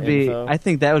sucking that would be info. I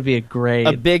think that would be a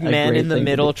big man in the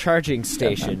middle do. charging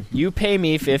station. You pay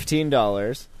me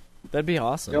 $15 That'd be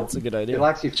awesome. Yep. That's a good idea. It'll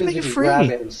actually make it physically free. grab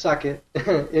it and suck it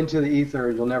into the ether,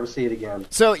 and you'll never see it again.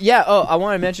 So, yeah, I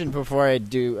want to mention before I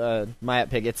do my app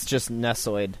pick, it's just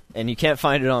Nesoid, and you can't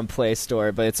find it on Play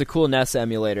Store, but it's a cool NES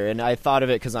emulator, and I thought of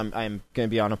it because I'm going to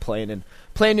be on a plane, and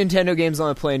playing Nintendo games on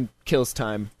a plane kills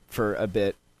time for a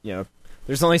bit, you know.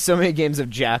 There's only so many games of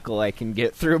Jackal I can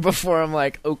get through before I'm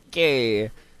like, okay,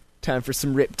 time for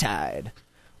some Riptide.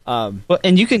 Well,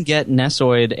 and you can get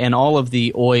Nesoid and all of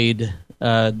the OID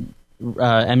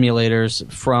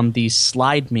emulators from the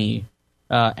Slide Me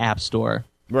app store,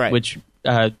 Right. Which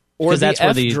Or because the that's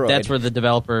F-Droid. where the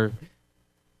developer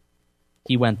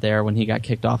he went there when he got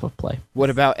kicked off of Play. What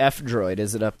about F-Droid?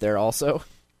 Is it up there also?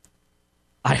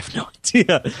 I have no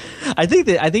idea. I think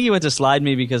he went to Slide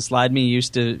Me because Slide Me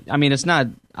used to. I mean, it's not.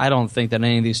 I don't think that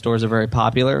any of these stores are very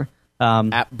popular.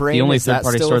 AppBrain, the only is that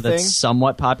third-party still store a thing? that's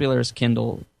somewhat popular is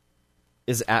Kindle.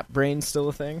 Is AppBrain still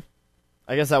a thing?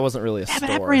 I guess that wasn't really a store.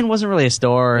 AppBrain wasn't really a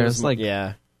store. It was like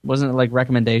yeah. wasn't it like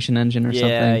recommendation engine or something?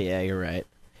 Yeah, you're right.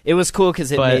 It was cool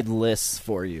because it But- made lists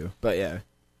for you. But yeah.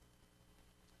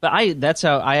 But that's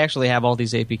how I actually have all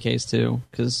these APKs too.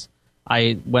 Because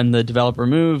when the developer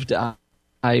moved, I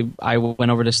went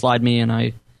over to Slide Me and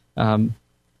I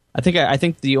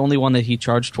think the only one that he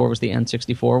charged for was the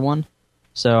N64 one.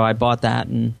 So I bought that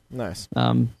and Nice.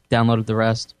 downloaded the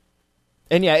rest.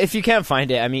 And yeah, if you can't find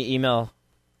it, I mean, email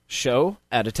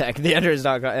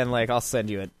show@attackoftheandroids.com and I'll send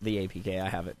you the APK. I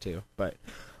have it too. But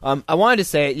I wanted to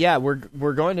say, yeah, we're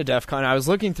going to DEF CON. I was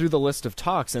looking through the list of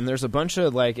talks, and there's a bunch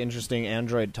of interesting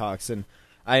Android talks, and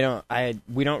we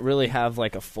don't really have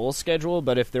a full schedule,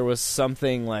 but if there was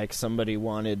something somebody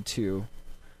wanted to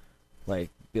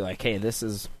be like, hey, this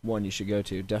is one you should go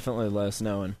to, definitely let us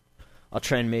know, and I'll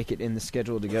try and make it in the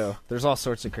schedule to go. There's all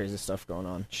sorts of crazy stuff going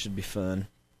on. Should be fun.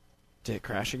 Did it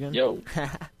crash again? Yo.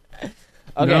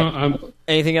 Okay. No,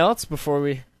 Anything else before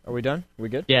are we done? We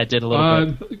good? Yeah, it did a little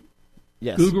bit.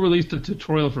 Yes. Google released a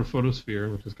tutorial for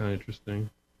Photosphere, which is kind of interesting.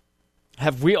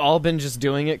 Have we all been just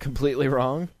doing it completely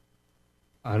wrong?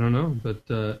 I don't know, but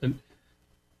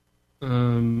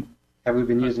Have we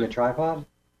been using a tripod?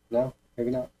 No,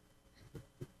 maybe not. I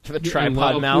have a Yeah,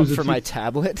 tripod Lollapalooza mount for too. my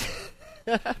tablet.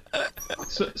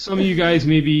 so, some of you guys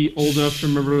may be old enough to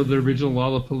remember the original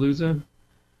Lollapalooza.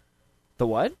 The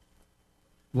what?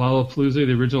 Lollapalooza,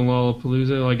 the original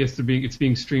Lollapalooza. I guess it's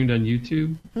being streamed on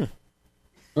YouTube.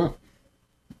 Huh.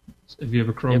 If you have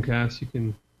a Chromecast, you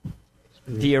can.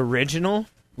 The original?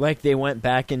 They went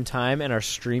back in time and are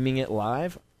streaming it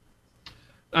live?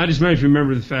 I just managed to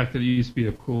remember the fact that it used to be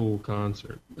a cool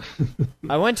concert.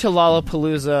 I went to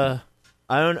Lollapalooza.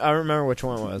 I don't remember which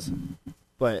one it was,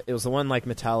 but it was the one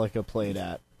Metallica played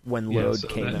at when Yeah, Load so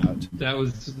came that- out. That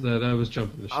was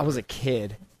jumping the shark. I was a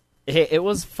kid. It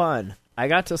was fun. I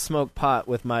got to smoke pot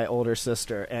with my older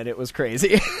sister, and it was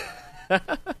crazy.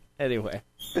 Anyway.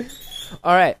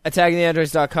 All right,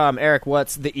 attackingtheandroids.com. Eric,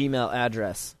 what's the email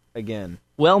address again?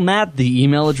 Well, Matt, the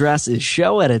email address is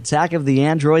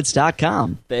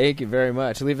show@attackoftheandroids.com. Thank you very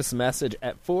much. Leave us a message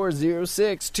at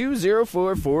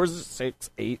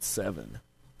 406-204-4687.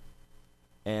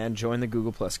 And join the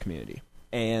Google Plus community.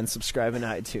 And subscribe in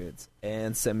iTunes.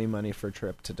 And send me money for a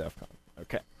trip to DEF CON.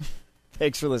 Okay.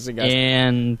 Thanks for listening, guys.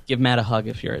 And give Matt a hug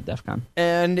if you're at DEF CON.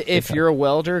 And if you're a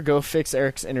welder, go fix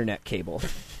Eric's internet cable.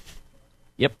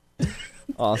 Yep.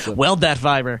 Awesome. Weld that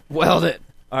fiber. Weld it.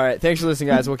 All right. Thanks for listening,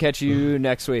 guys. We'll catch you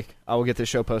next week. I will get the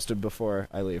show posted before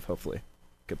I leave, hopefully.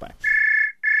 Goodbye.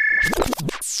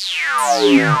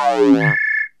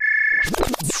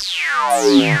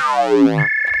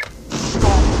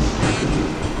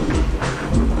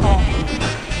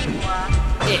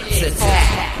 It's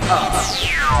Attack of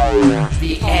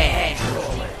the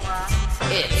Android.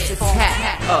 It's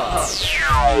Attack of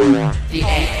the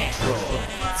Android.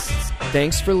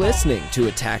 Thanks for listening to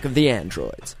Attack of the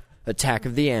Androids.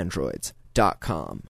 attackoftheandroids.com.